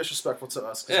 Please don't be disrespectful to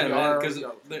us. Yeah, man. Because we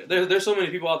are- there's so many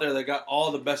people out there that got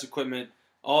all the best equipment,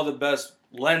 all the best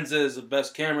lenses, the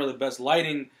best camera, the best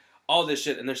lighting, all this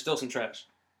shit, and there's still some trash.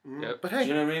 Yep. But hey,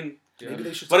 You know what I mean? maybe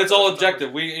they should. But talk it's all about it.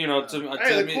 objective. We, you know, to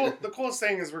Hey, me, the coolest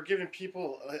thing is we're giving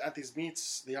people at these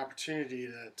meets the opportunity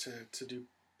to do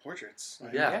portraits.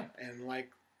 Like, Yeah. And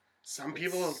like some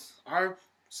people are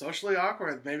socially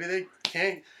awkward. Maybe they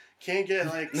can't get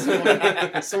like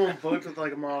someone booked with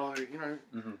like a model. Or, you know,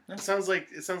 Mhm. it sounds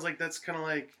like that's kind of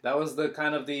like. That was the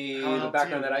kind of the How it helped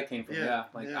background you. that I came from. Yeah,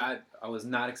 Yeah, yeah. I was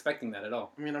not expecting that at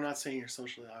all. I mean, I'm not saying you're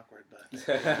socially awkward, but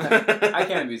I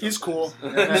can be. He's cool.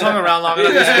 sometimes. He's hung around long He's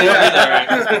enough. cool. He's all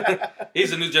right.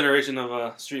 He's the new generation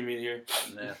of Street Meet here.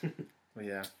 Yeah.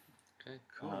 Yeah. Okay,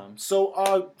 cool.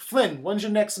 So, Flynn, when's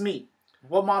your next meet?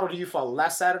 What model do you follow?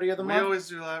 Last Saturday of the we month? always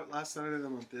do last Saturday of the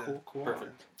month. Yeah. Cool.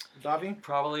 Perfect. Dovvie?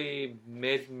 Probably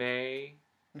mid-May.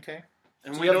 Okay.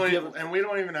 And So we you don't have- and we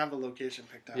don't even have the location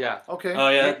picked out. Yeah. Okay. Oh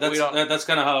yeah, We don't- that's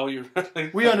kind of how we.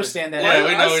 We understand that. Yeah,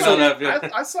 we know that. Yeah.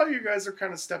 I saw you guys are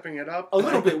kind of stepping it up. A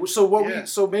little bit. So what Yeah. we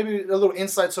so maybe a little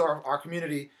insight to our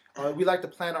community. We like to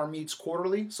plan our meets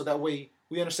quarterly, so that way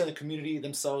we understand the community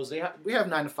themselves. We have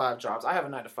 9 to 5 jobs. I have a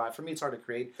 9 to 5. For me, it's hard to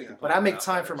create, but I make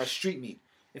time for my street meet.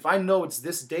 If I know it's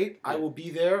this date, I will be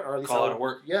there, or at least Call I'll out of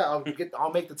work. Yeah,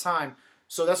 I'll make the time.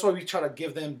 So that's why we try to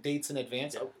give them dates in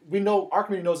advance. We know our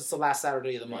community knows it's the last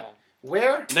Saturday of the month.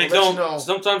 Where They We'll let you don't. know.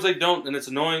 Sometimes they don't, and it's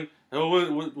annoying.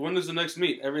 Oh, when is the next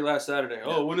meet? Every last Saturday.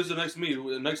 Oh, when is the next meet?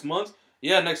 Next month?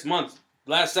 Yeah, next month.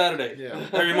 Last Saturday. Yeah.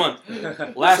 Every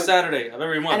month. Last Saturday of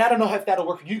every month. And I don't know if that'll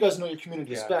work. You guys know your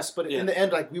community Yeah. best, but Yeah. in the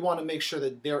end, like we want to make sure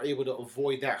that they're able to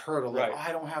avoid that hurdle. Like, Right.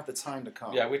 I don't have the time to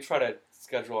come. Yeah, we try to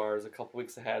schedule ours a couple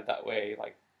weeks ahead. That way,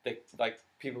 like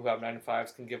people who have 9 to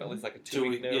 5s can give at least like a 2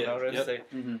 week yeah, notice. yep. They,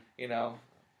 Mhm. you know,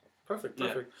 Perfect.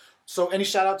 Yeah. So, any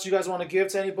shout outs you guys want to give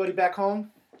to anybody back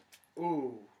home?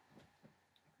 Ooh.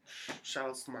 Shout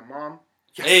outs to my mom.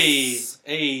 Hey,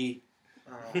 hey.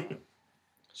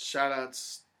 Shout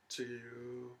outs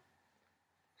to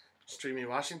StreetMeet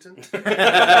Washington.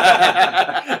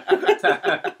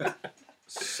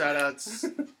 Shout outs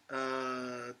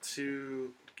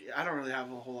to. I don't really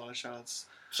have a whole lot of shout outs.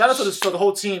 Shout out to the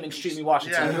whole team in Street Me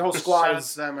Washington. Yeah, Your whole squad shout out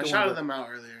is to them. I doing shouted good. them out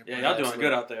earlier. Yeah, but y'all doing absolutely.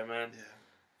 good out there, man. Yeah.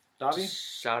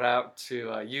 Dovvie? shout out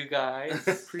to you guys.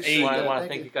 Appreciate I that. want to Thank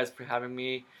thank you. you guys for having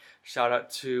me. Shout out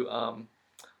to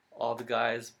all the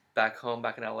guys back home,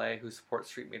 back in LA, who support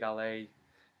Street Meet LA.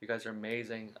 You guys are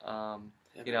amazing.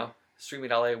 You know, Street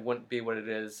Meet LA wouldn't be what it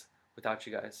is without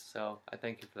you guys. So I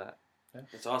thank you for that.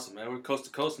 That's awesome, man. We're coast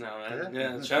to coast now, man.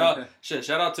 Yeah. Yeah.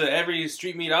 Shout out to every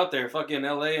street meet out there, fucking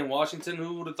LA and Washington.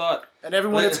 Who would have thought? And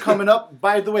everyone that's coming up,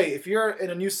 by the way, if you're in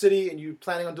a new city and you're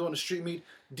planning on doing a street meet,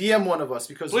 DM one of us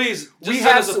because Please, just we send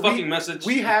have us a some- fucking message.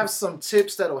 we have some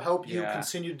tips that'll help you Yeah.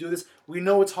 continue to do this. We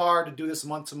know it's hard to do this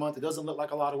month to month. It doesn't look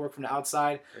like a lot of work from the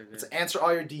outside. To answer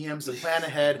all your DMs, to plan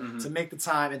ahead, to make the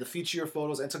time, and to feature your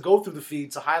photos, and to go through the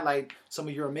feed to highlight some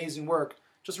of your amazing work.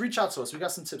 Just reach out to us. We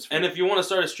got some tips for And you. if you want to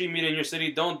start a street meet in your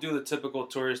city, don't do the typical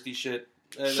touristy shit.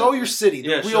 Show your city, the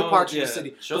Yeah, real show- parts of yeah, the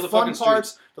city. show the the fun fucking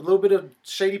parts, the little bit of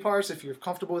shady parts if you're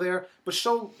comfortable there, but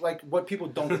show like what people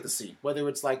don't get to see, whether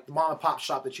it's like the mom and pop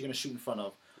shop that you're going to shoot in front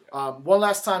of. One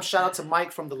last time, shout out to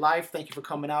Mike from The Life. Thank you for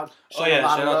coming out. Oh Showing a yeah,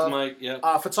 lot shout of out to love. Mike.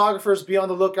 Yeah. Photographers, be on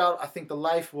the lookout. I think The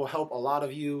Life will help a lot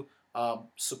of you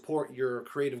support your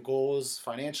creative goals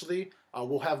financially.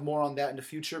 We'll have more on that in the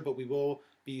future, but we will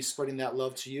be spreading that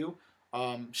love to you.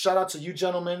 Shout out to you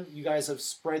gentlemen. You guys have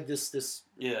spread this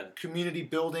Yeah. community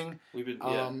building. We've been.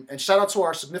 Yeah. And shout out to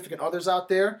our significant others out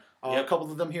there. A Yep.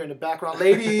 couple of them here in the background.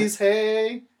 Ladies,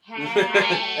 hey. Hey.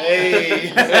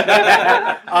 Hey.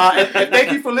 And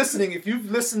thank you for listening. If you've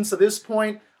listened to this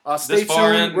point, stay This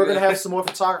far tuned. in. We're going to have some more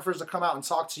photographers to come out and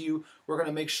talk to you. We're going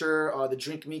to make sure the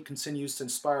Drink Meet continues to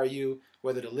inspire you,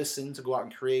 whether to listen, to go out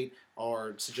and create,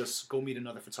 or to just go meet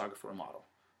another photographer or model.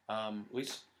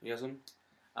 Luis, you guys?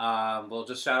 Well,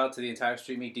 just shout out to the entire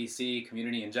Street Meet DC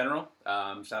community in general.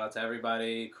 Shout out to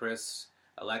everybody, Chris,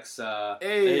 Alexa,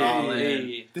 Hey.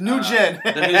 Colin, The new gen.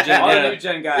 The new gen, all yeah. the new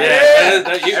gen guys.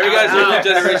 Yeah, you guys are the new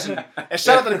generation. And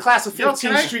shout out to the class of Yo,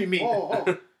 15 Street Meet.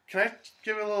 Oh, can I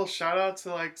give a little shout out to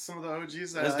like some of the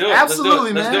OGs that Let's I do it. like?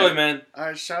 Absolutely, Let's do it, man.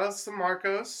 Alright, shout outs to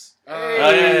Marcos. Hey.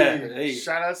 Oh, yeah. Hey.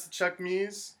 Shout outs to Chuck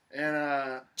Mees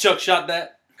and Chuck shot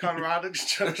that. Conrado.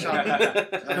 Chuck shot. Shout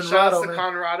outs Conrado, to man.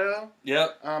 Conrado.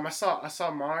 Yep. I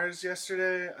saw Mars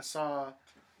yesterday. I saw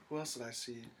who else did I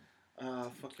see?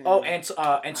 Fucking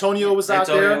Antonio was out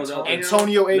Antonio there. was out there.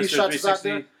 Antonio 80 Mr. Shots was out 360.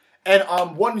 there.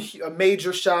 And a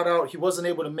major shout out. He wasn't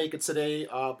able to make it today,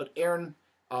 but Aaron,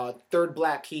 Third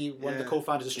Black Key, one of the Yeah.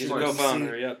 co-founders of He's a Street Meet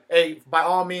co-founder, DC. yep. Hey, by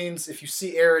all means, if you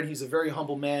see Aaron, he's a very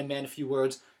humble man a few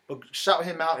words. But shout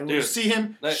him out, and when you Dude, see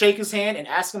him, like- shake his hand and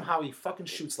ask him how he fucking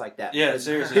shoots like that. Yeah, Because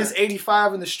seriously. his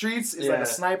 85 in the streets is like Yeah. a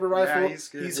sniper Yeah, rifle. he's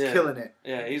good. He's Yeah. killing it.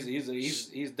 Yeah, he's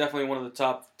definitely one of the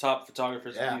top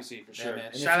photographers Yeah. in DC for Yeah, sure. man.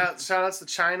 And Shout outs to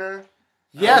China.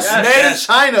 Yes, Yes, made yes. in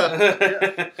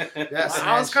China. Yes,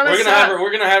 I was man. kinda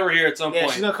We're gonna have her here at some Yeah,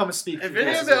 point. she's gonna come and speak. If for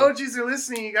any us of as the well. OGs are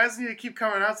listening, you guys need to keep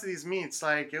coming out to these meets.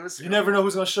 Like it was. You never know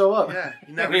who's gonna show up. Yeah,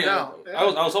 you I never mean, know. I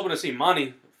was hoping to see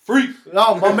Monty Freak.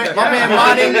 No, my man You gotta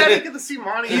Monty. get to see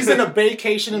Monty. He's in a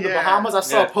vacation in the Yeah. Bahamas. I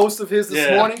saw Yeah. a post of his this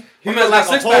Yeah. morning. He My was man's like got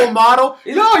a six whole pack. model.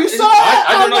 He's- Yo, you he's- saw that?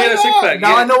 I didn't know he had a six pack. Now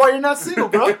Yeah. I know why you're not single,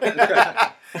 bro.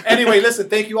 Anyway, listen,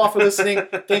 thank you all for listening.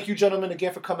 Thank you, gentlemen,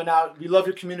 again for coming out. We love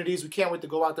your communities. We can't wait to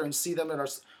go out there and see them in our.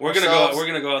 We're gonna ourselves. go. We're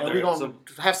gonna go out And there. we're gonna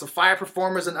So- have some fire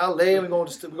performers in LA. We're gonna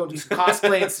do some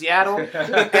cosplay in Seattle.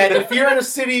 And if you're in a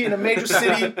city, in a major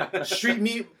city, Street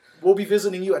Meet, we'll be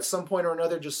visiting you at some point or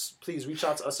another. Just please reach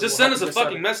out to us. and just we'll send help us you a get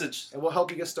fucking started. message. And we'll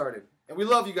help you get started. And we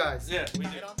love you guys. Yeah, we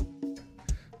do.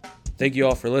 Thank you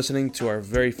all for listening to our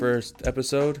very first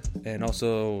episode, and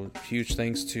also huge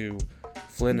thanks to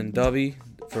Flynn and Dovvie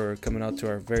for coming out to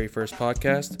our very first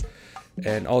podcast.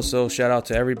 And also shout out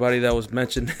to everybody that was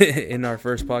mentioned in our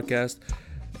first podcast.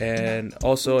 And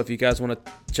also, if you guys want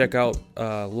to check out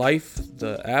Life,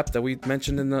 the app that we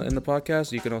mentioned in the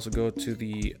podcast, you can also go to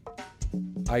the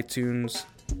iTunes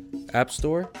App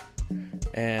Store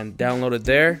and download it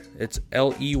there. It's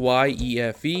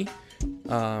LEYEFE.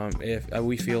 If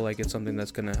we feel like it's something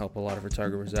that's going to help a lot of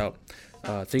photographers out.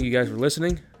 Thank you guys for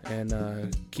listening,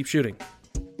 and keep shooting.